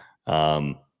 Yeah.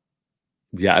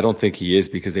 Yeah, I don't think he is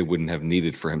because they wouldn't have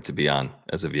needed for him to be on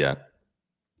as of yet.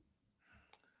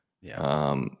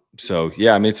 Yeah. So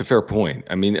yeah, I mean, it's a fair point.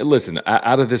 I mean, listen,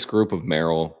 out of this group of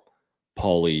Merrill,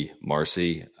 Paulie,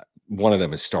 Marcy, one of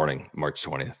them is starting March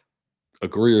 20th.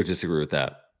 Agree or disagree with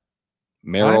that?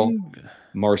 Merrill,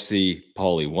 Marcy,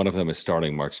 Paulie, one of them is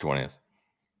starting March 20th.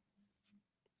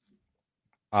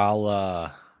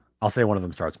 I'll say one of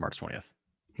them starts March 20th.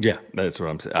 Yeah, that's what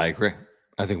I'm saying. I agree.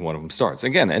 I think one of them starts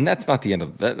again, and that's not the end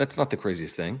of that. That's not the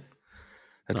craziest thing.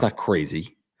 That's not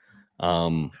crazy.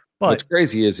 What's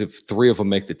crazy is if 3 of them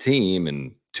make the team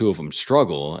and 2 of them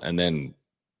struggle, and then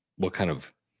what kind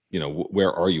of,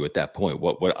 where are you at that point?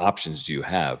 What options do you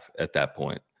have at that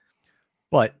point?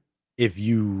 But if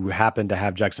you happen to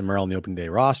have Jackson Merrill in the opening day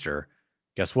roster,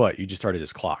 guess what? You just started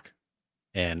his clock.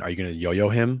 And are you going to yo-yo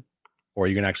him, or are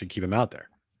you going to actually keep him out there?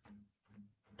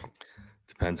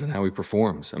 Depends on how he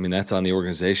performs. I mean, that's on the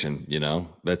organization,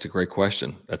 That's a great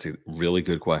question. That's a really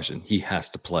good question. He has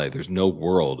to play. There's no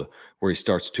world where he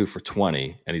starts 2 for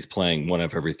 20 and he's playing one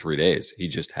of every 3 days. He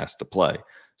just has to play.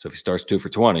 So if he starts 2 for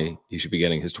 20, he should be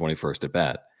getting his 21st at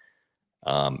bat.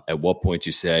 At what point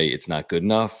you say it's not good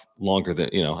enough? Longer than,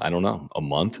 I don't know, a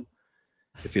month?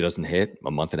 If he doesn't hit,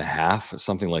 a month and a half,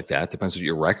 something like that. Depends what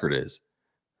your record is.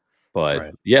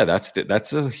 But yeah,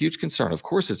 that's a huge concern. Of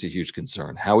course, it's a huge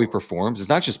concern. How he performs. It's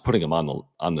not just putting him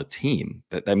on the team.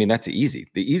 That's easy.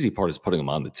 The easy part is putting him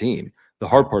on the team. The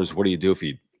hard part is what do you do if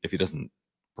he doesn't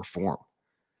perform?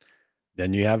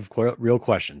 Then you have real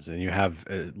questions, and you have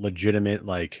legitimate,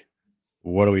 like,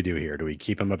 what do we do here? Do we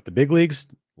keep him up the big leagues,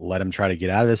 let him try to get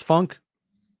out of this funk,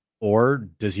 or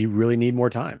does he really need more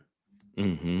time?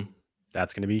 Mm-hmm.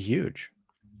 That's going to be huge.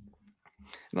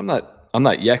 And I'm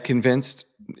not yet convinced.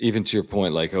 Even to your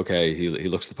point, like, okay, he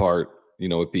looks the part, at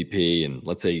BP, and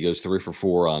let's say he goes 3 for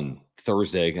 4 on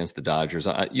Thursday against the Dodgers.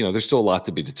 There's still a lot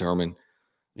to be determined.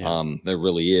 Yeah. There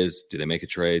really is. Do they make a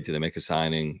trade? Do they make a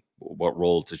signing? What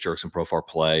role does Jurickson Profar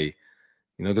play?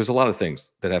 There's a lot of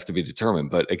things that have to be determined.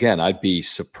 But again, I'd be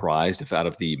surprised if out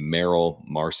of the Merrill,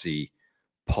 Marcy,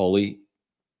 Paulie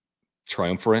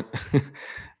triumvirate,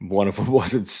 one of them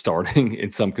wasn't starting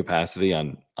in some capacity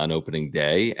on opening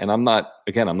day. And I'm not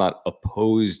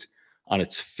opposed on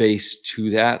its face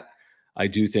to that. I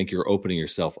do think you're opening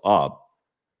yourself up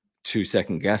to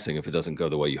second guessing if it doesn't go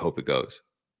the way you hope it goes.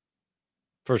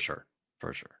 For sure.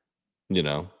 Which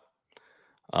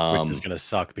is going to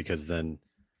suck, because then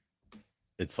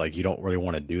it's like you don't really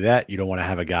want to do that. You don't want to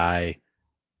have a guy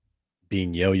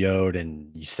being yo-yoed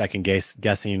and you second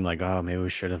guessing like, oh, maybe we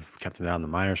should have kept him down in the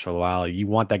minors for a while. You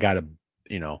want that guy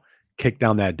to, kick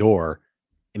down that door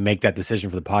and make that decision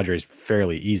for the Padres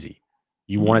fairly easy.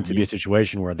 You want it to be a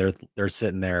situation where they're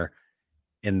sitting there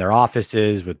in their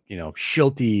offices with,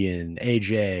 Schulte and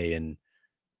AJ and,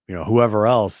 whoever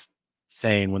else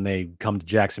saying when they come to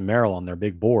Jackson Merrill on their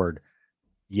big board,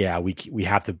 yeah, we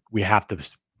have to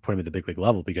put him at the big league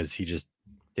level because he just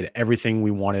did everything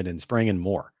we wanted in spring and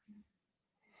more.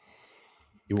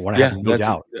 You want to have no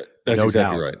doubt. That's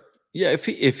exactly right. Yeah, if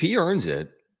he earns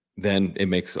it, then it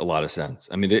makes a lot of sense.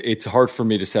 I mean, it's hard for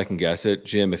me to second guess it,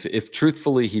 Jim. If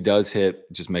truthfully he does hit,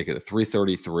 just make it a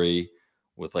 333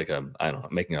 with like I don't know,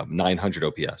 making up 900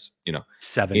 OPS.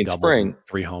 7 in doubles, spring, and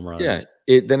 3 home runs. Yeah,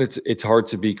 then it's hard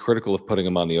to be critical of putting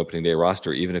him on the opening day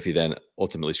roster, even if he then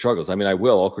ultimately struggles. I mean,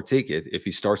 I'll critique it if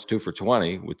he starts 2 for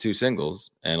 20 with 2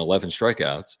 singles and 11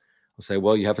 strikeouts. I'll say,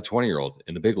 well, you have a 20-year-old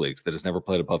in the big leagues that has never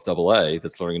played above AA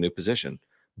that's learning a new position.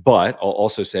 But I'll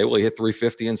also say, well, he hit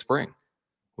 350 in spring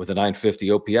with a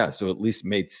 950 OPS, so it at least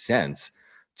made sense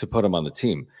to put him on the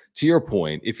team. To your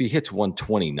point, if he hits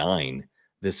 129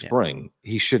 this spring,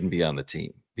 he shouldn't be on the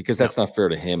team because that's not fair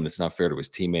to him and it's not fair to his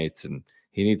teammates, and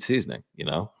he needs seasoning,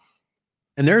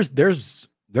 And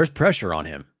there's pressure on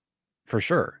him for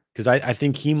sure because I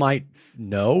think he might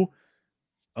know,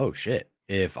 oh shit,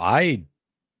 if I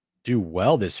do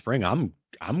well this spring, I'm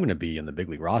going to be in the big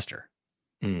league roster.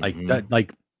 Like that,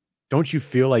 like, don't you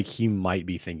feel like he might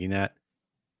be thinking that?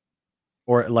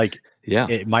 Or like,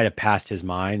 it might have passed his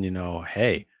mind,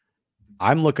 hey,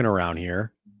 I'm looking around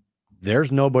here.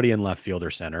 There's nobody in left field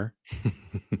or center.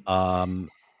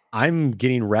 I'm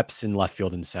getting reps in left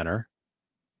field and center.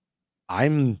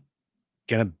 I'm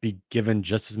going to be given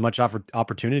just as much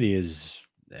opportunity as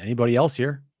anybody else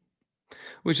here.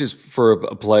 Which is for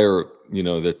a player,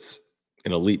 that's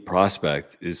an elite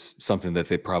prospect is something that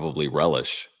they probably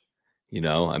relish.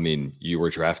 I mean, you were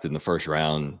drafted in the first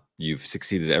round. You've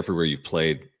succeeded everywhere you've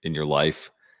played in your life.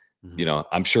 Mm-hmm.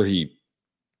 I'm sure he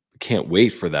can't wait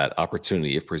for that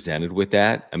opportunity if presented with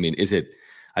that. I mean,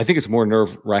 I think it's more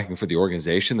nerve-wracking for the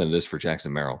organization than it is for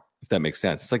Jackson Merrill, if that makes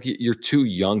sense. It's like you're too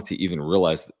young to even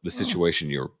realize the situation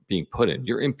you're being put in.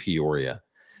 You're in Peoria.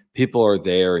 People are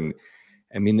there, and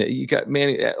I mean, you got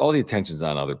all the attention's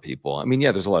on other people. I mean,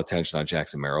 yeah, there's a lot of attention on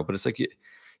Jackson Merrill, but it's like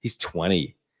he's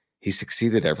 20. He's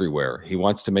succeeded everywhere. He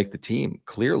wants to make the team,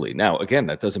 clearly. Now, again,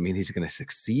 that doesn't mean he's going to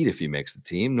succeed if he makes the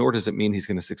team, nor does it mean he's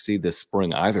going to succeed this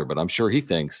spring either. But I'm sure he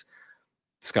thinks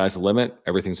the sky's the limit.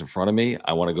 Everything's in front of me.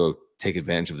 I want to go take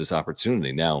advantage of this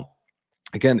opportunity. Now,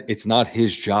 again, it's not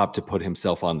his job to put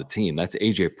himself on the team. That's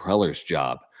AJ Preller's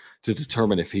job to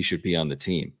determine if he should be on the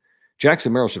team.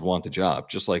 Jackson Merrill should want the job,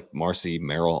 just like Marcy,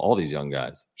 Merrill, all these young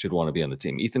guys should want to be on the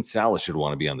team. Ethan Salas should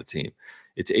want to be on the team.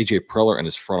 It's AJ Preller and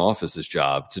his front office's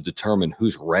job to determine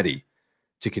who's ready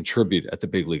to contribute at the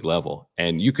big league level.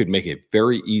 And you could make a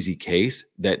very easy case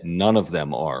that none of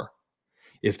them are.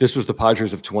 If this was the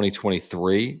Padres of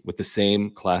 2023 with the same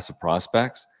class of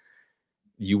prospects,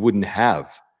 you wouldn't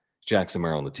have Jackson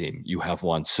Merrill on the team. You have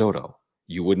Juan Soto.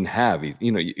 You wouldn't have,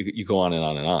 you go on and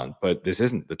on and on. But this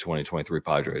isn't the 2023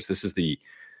 Padres. This is the,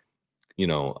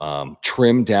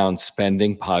 trimmed down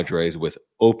spending Padres with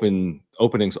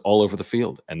openings all over the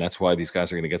field. And that's why these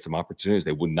guys are going to get some opportunities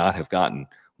they would not have gotten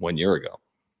 1 year ago.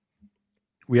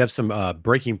 We have some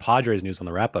breaking Padres news on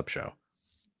the wrap-up show.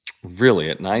 Really?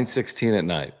 At 9:16 at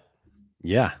night?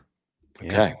 Yeah.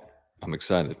 Okay. I'm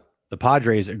excited. The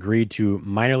Padres agreed to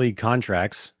minor league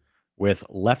contracts with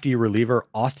lefty reliever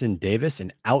Austin Davis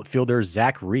and outfielder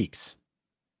Zach Reeks.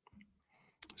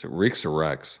 Is it Reeks or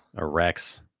Rex?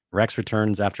 Rex. Rex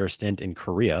returns after a stint in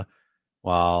Korea,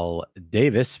 while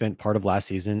Davis spent part of last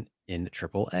season in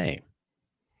AAA.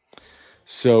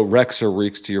 So Rex or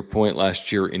Reeks, to your point,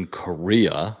 last year in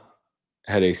Korea,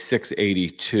 had a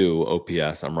 682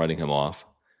 OPS. I'm writing him off.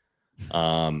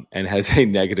 And has a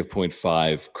negative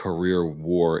 0.5 career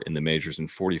WAR in the majors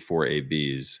and 44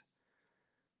 ABs.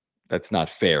 That's not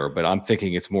fair, but I'm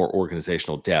thinking it's more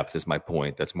organizational depth is my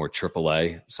point. That's more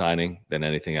AAA signing than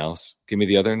anything else. Give me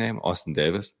the other name, Austin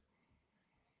Davis.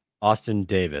 Austin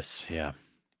Davis, yeah.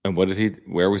 And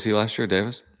where was he last year,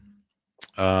 Davis?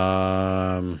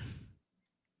 I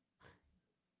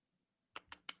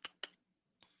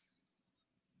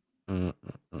don't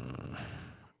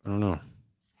know.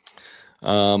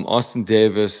 Austin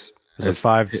Davis has a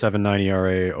 5.79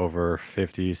 ERA over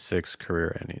 56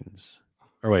 career innings.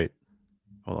 Or wait,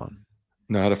 hold on.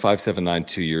 No, I had a 5.79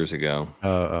 2 years ago.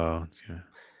 Yeah.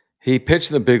 He pitched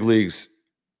in the big leagues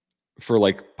for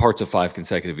like parts of 5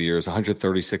 consecutive years,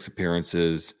 136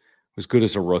 appearances, Was good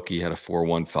as a rookie, had a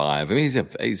 4.15. I mean,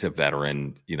 he's a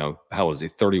veteran. You know, how old is he?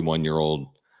 31-year-old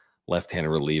left-handed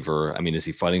reliever. I mean, is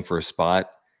he fighting for a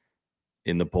spot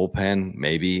in the bullpen?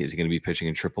 Maybe. Is he going to be pitching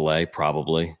in AAA?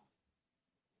 Probably.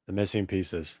 The missing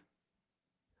pieces.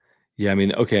 Yeah, I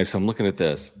mean, okay, so I'm looking at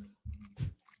this.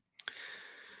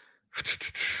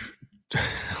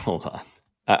 Hold on.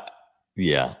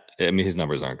 Yeah, I mean, his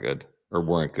numbers aren't good or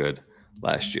weren't good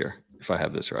last year, if I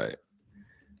have this right.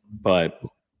 But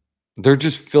they're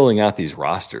just filling out these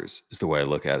rosters is the way I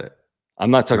look at it. I'm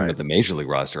not talking about the major league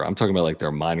roster. I'm talking about like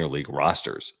their minor league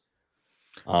rosters.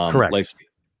 Correct.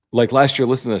 Like last year,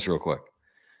 listen to this real quick.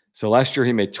 So last year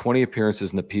he made 20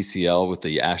 appearances in the PCL with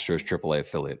the Astros AAA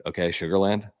affiliate. Okay,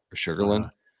 Sugarland.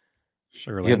 Sugarland.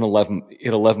 He had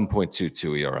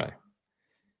 11.22 ERA.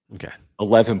 Okay.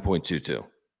 11.22. Is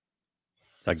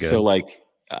that good? So like,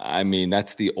 I mean,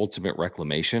 that's the ultimate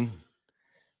reclamation.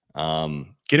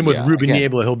 Get him with Ruben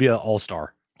Niebla. He'll be an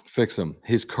all-star. Fix him.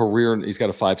 His career, he's got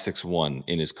a 5.61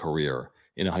 in his career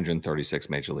in 136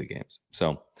 major league games.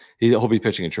 So he'll be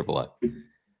pitching in AAA.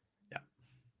 Yeah.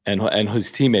 And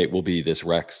his teammate will be this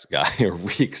Rex guy or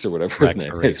Reeks or whatever his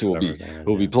name is, who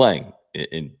will be playing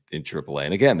in AAA.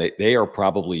 And again, they are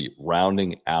probably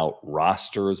rounding out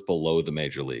rosters below the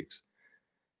major leagues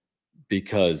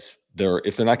because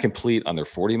if they're not complete on their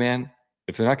 40-man,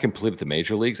 if they're not complete at the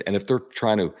major leagues, and if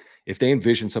they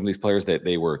envision some of these players that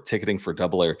they were ticketing for AA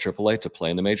or AAA to play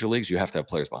in the major leagues, you have to have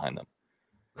players behind them.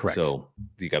 Correct. So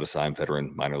you got to sign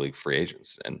veteran minor league free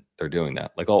agents, and they're doing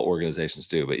that, like all organizations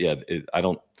do. But yeah, I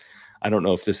don't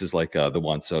know if this is like the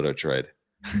Juan Soto trade.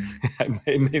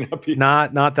 It may not be.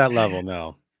 Not that level.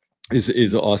 No.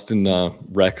 Is Austin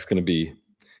Rex going to be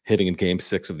hitting in Game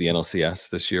 6 of the NLCS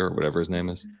this year, or whatever his name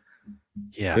is?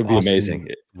 Yeah, it'd be amazing.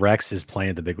 Rex is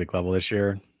playing at the big league level this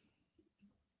year.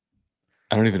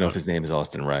 I don't even know if his name is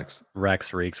Austin Rex.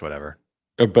 Reeks, whatever.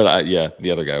 But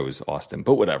the other guy was Austin.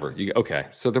 But whatever. Okay,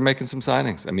 so they're making some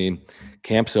signings. I mean,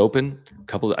 camp's open.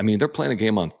 They're playing a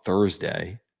game on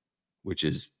Thursday, which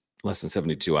is less than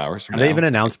 72 hours from now. Have they even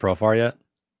announced Profar yet?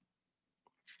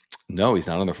 No, he's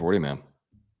not on their 40-man.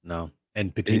 No,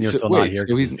 and Patino's still not here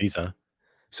because he's visa.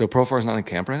 So Profar's not in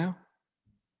camp right now?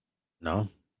 No.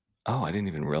 Oh, I didn't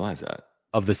even realize that.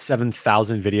 Of the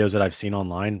 7,000 videos that I've seen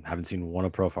online, haven't seen one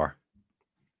of Profar.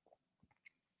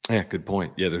 Yeah, good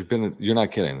point. Yeah, you're not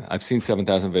kidding. I've seen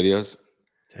 7,000 videos.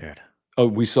 Dude.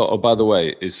 Oh, by the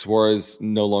way, is Suarez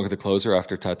no longer the closer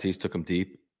after Tatis took him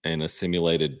deep in a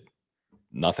simulated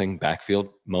nothing backfield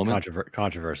moment?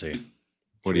 Controversy.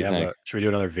 What do you think? Should we do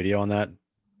another video on that?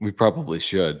 We probably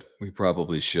should.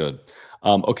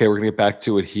 Okay, we're going to get back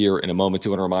to it here in a moment. I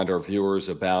want to remind our viewers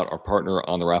about our partner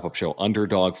on the wrap-up show,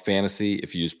 Underdog Fantasy.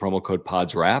 If you use promo code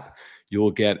PODSWRAP, you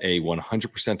will get a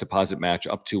 100% deposit match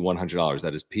up to $100.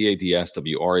 That is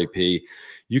PADSWRAP.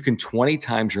 You can 20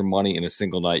 times your money in a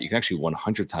single night. You can actually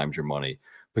 100 times your money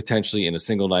potentially in a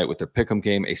single night with their pick'em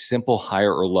game, a simple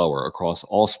higher or lower across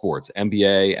all sports,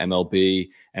 NBA, MLB,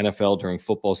 NFL during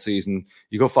football season.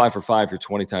 You go 5 for 5, you're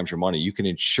 20 times your money. You can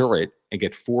insure it and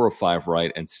get 4 or 5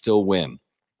 right and still win.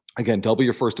 Again, double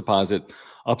your first deposit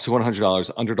up to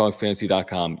 $100,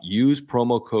 underdogfantasy.com. Use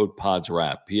promo code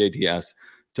PODSWRAP, PADSWRAP.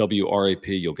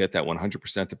 You'll get that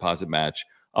 100% deposit match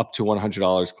up to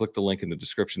 $100. Click the link in the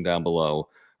description down below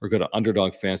or go to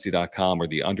underdogfantasy.com or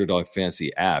the Underdog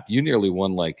Fantasy app. You nearly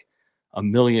won like $1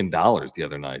 million the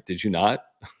other night. Did you not?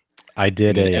 I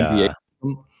did a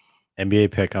NBA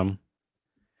pick'em,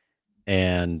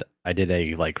 and I did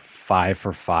a like 5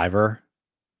 for 5er.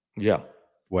 Yeah.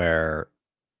 Where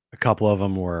a couple of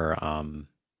them were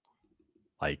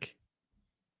like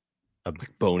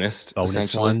bonus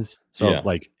ones. So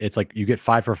it's like you get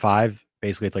 5 for 5.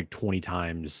 Basically, it's like 20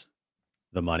 times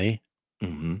the money.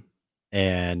 Mm-hmm.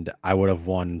 And I would have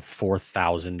won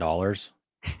 $4,000.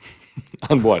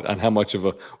 On what? On how much of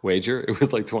a wager? It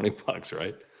was like $20,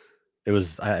 right? It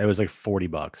was like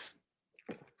 $40.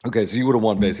 Okay, so you would have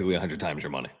won basically 100 times your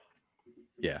money.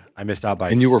 Yeah, I missed out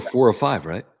by. And you were 4 or 5,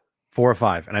 right? 4 or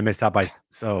 5, and I missed out by.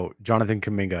 So Jonathan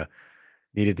Kuminga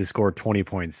needed to score 20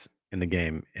 points in the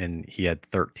game, and he had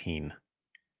 13.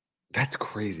 That's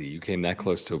crazy. You came that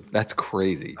close to. That's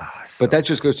crazy. But that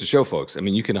just goes to show, folks. I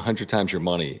mean, you can 100 times your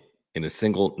money in a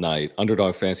single night.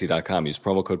 Underdogfantasy.com. Use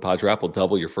promo code PODSWRAP. Will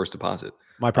double your first deposit.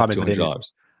 My problem is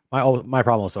my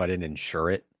problem also I didn't insure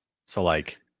it. So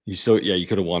like you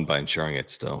could have won by insuring it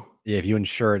still. Yeah, if you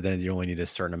insure it, then you only need a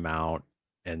certain amount,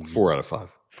 and 4 out of 5.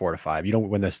 4 out of 5. You don't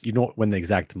win this. You don't win the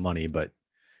exact money, but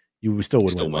you still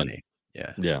would win money.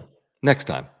 Yeah. Yeah. Next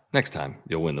time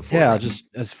you'll win the 4. Yeah,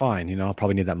 that's fine. I'll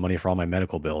probably need that money for all my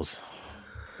medical bills.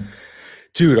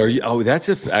 Dude, are you? Oh, that's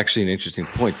actually an interesting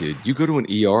point, dude. You go to an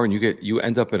ER and you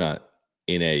end up in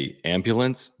a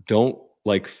ambulance. Don't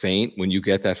like faint when you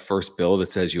get that first bill that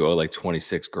says you owe like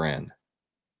 26 grand,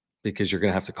 because you're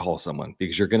gonna have to call someone,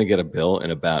 because you're gonna get a bill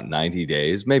in about 90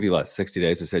 days, maybe less, 60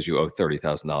 days that says you owe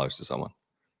 $30,000 to someone.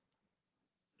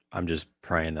 I'm just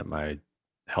praying that my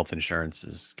health insurance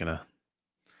is gonna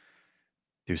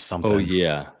do Oh something.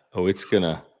 yeah. Oh,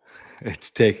 it's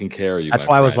taking care of you, That's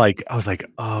my why I was friend.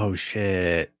 like, oh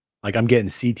shit. Like I'm getting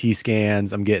CT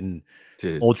scans, I'm getting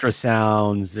Dude,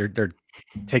 ultrasounds. They're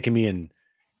taking me in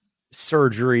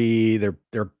surgery. They're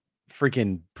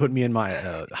freaking putting me in my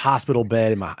hospital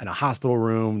bed in a hospital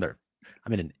room.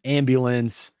 I'm in an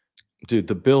ambulance. dude,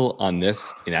 the bill on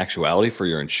this, in actuality, for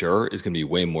your insurer is gonna be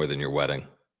way more than your wedding.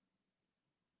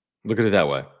 Look at it that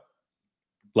way.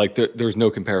 Like there's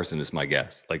no comparison, is my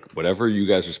guess. Like whatever you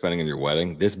guys are spending on your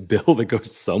wedding, this bill that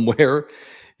goes somewhere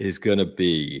is gonna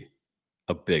be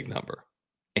a big number.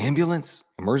 Ambulance,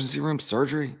 emergency room,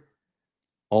 surgery,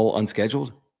 all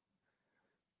unscheduled.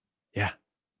 Yeah.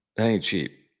 That ain't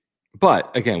cheap.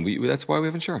 But again, that's why we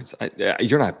have insurance.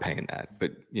 You're not paying that,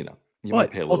 but you might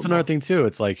But pay a little also another more. thing too,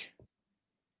 it's like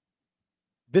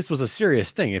this was a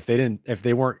serious thing. If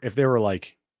they were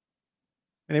like,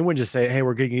 and they wouldn't just say, hey,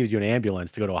 we're going to give you an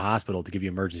ambulance to go to a hospital to give you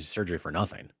emergency surgery for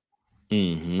nothing.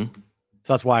 Mm-hmm.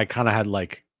 So that's why I kind of had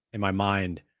like in my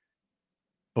mind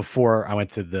before I went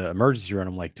to the emergency room,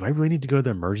 I'm like, do I really need to go to the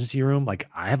emergency room? Like,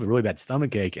 I have a really bad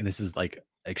stomach ache and this is like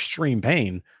extreme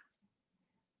pain.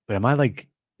 But am I like,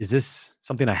 is this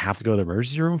something I have to go to the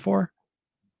emergency room for?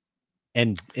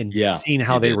 And Yeah, seeing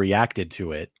how you they did. reacted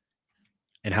to it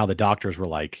and how the doctors were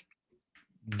like,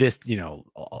 this,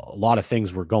 a lot of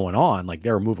things were going on, like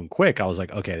they were moving quick. I was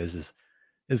like, okay, this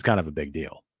is kind of a big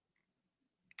deal.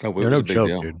 Oh, it They're was no a big joke,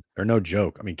 deal. dude. They're no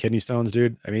joke. I mean, kidney stones,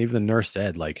 dude. I mean, even the nurse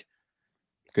said, like,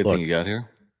 Good thing look, you got here.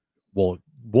 well,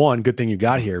 one, good thing you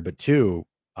got here, but two,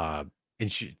 and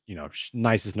she,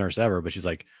 nicest nurse ever, but she's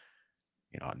like,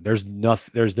 there's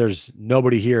nothing, there's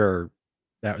nobody here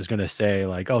that was gonna say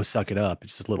like, oh, suck it up.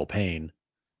 It's just a little pain.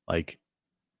 Like,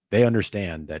 they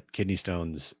understand that kidney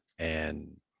stones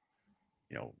and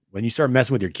when you start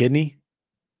messing with your kidney,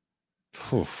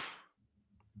 oof,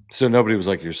 So nobody was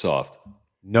like, you're soft.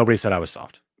 nobody said I was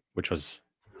soft, which was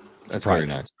That's very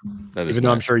surprising. nice. That is Even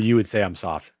though I'm nice. sure you would say I'm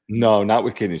soft. No, not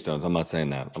with kidney stones. I'm not saying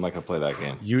that. I'm not gonna play that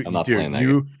game. I'm not Dude, playing that game.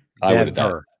 you I would have died.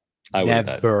 never, I would have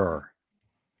died. never.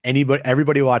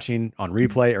 Everybody watching on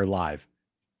replay or live,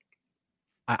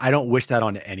 I don't wish that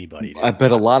on anybody, I dude.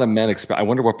 bet a lot of men. I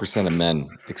wonder what percent of men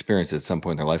experience it at some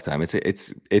point in their lifetime.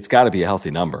 It's got to be a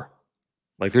healthy number.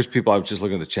 Like there's people. I was just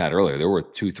looking at the chat earlier. There were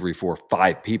 2, 3, 4,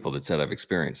 5 people that said I've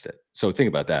experienced it. So think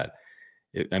about that.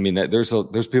 I mean, there's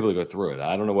people that go through it.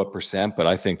 I don't know what percent, but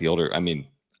I think the older. I mean,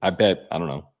 I bet I don't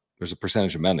know. There's a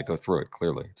percentage of men that go through it.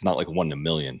 Clearly, it's not like 1 in a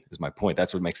million. Is my point.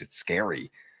 That's what makes it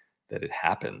scary that it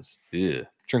happens. Ew.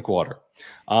 Drink water.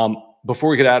 Before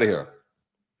we get out of here,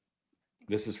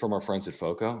 this is from our friends at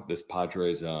Foco. This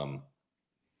Padres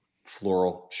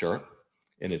floral shirt.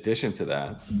 In addition to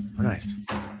that, Oh, nice.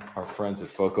 our friends at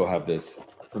Foco have this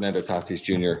Fernando Tatis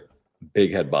Jr.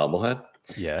 big head bobblehead.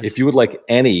 Yes. If you would like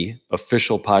any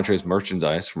official Padres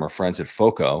merchandise from our friends at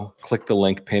Foco, click the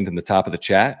link pinned in the top of the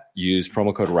chat. Use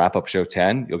promo code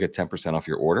WrapUpShow10. You'll get 10% off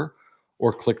your order.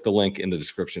 Or click the link in the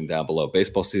description down below.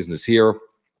 Baseball season is here.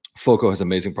 Foco has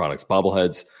amazing products,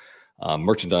 bobbleheads,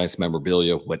 merchandise,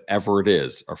 memorabilia, whatever it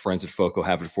is. Our friends at Foco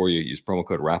have it for you. Use promo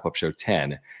code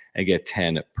WrapUpShow10 and get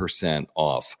 10%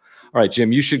 off. All right,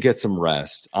 Jim, you should get some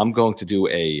rest. I'm going to do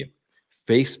a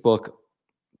Facebook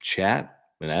chat,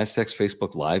 an Aztecs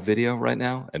Facebook live video right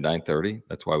now at 9:30.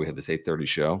 That's why we have this 8:30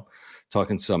 show,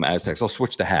 talking some Aztecs. I'll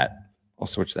switch the hat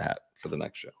for the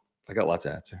next show. I got lots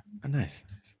of hats here. Oh, nice.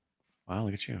 Wow,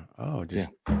 look at you. Oh,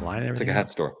 just line everything. It's like a up.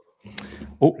 hat store.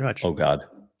 Oh, Pretty much. oh God.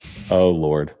 Oh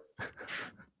Lord.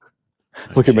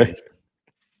 Look at me.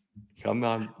 Come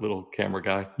on, little camera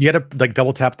guy. You got to like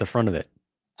double tap the front of it.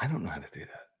 I don't know how to do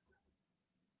that.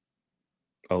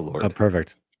 Oh Lord. Oh,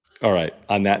 perfect. All right.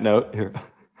 On that note,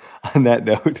 on that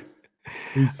note.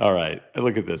 Peace. All right.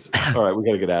 Look at this. All right. We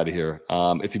got to get out of here.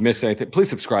 If you missed anything, please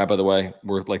subscribe, by the way.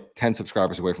 We're like 10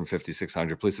 subscribers away from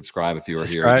 5,600. Please subscribe if you are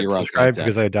here. You're on subscribe content.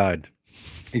 because I died.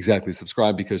 Exactly.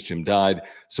 Subscribe because Jim died.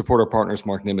 Support our partners,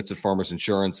 Mark Nimitz at Farmers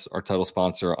Insurance, our title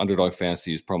sponsor, Underdog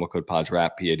Fantasy. Use promo code PADSWRAP,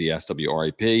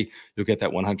 PADSWRAP. You'll get that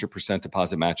 100%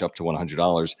 deposit match up to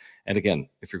 $100. And again,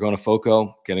 if you're going to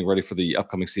Foco, getting ready for the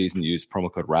upcoming season, use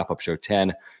promo code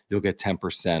WrapUpShow10. You'll get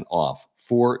 10% off.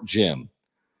 For Jim,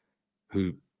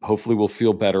 who hopefully will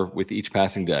feel better with each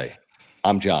passing day,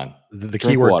 I'm John. The Drink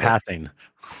keyword water. passing.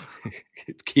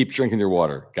 Keep drinking your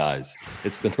water, guys.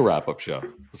 It's been the wrap-up show.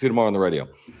 We'll see you tomorrow on the radio.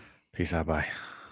 Peace out. Bye.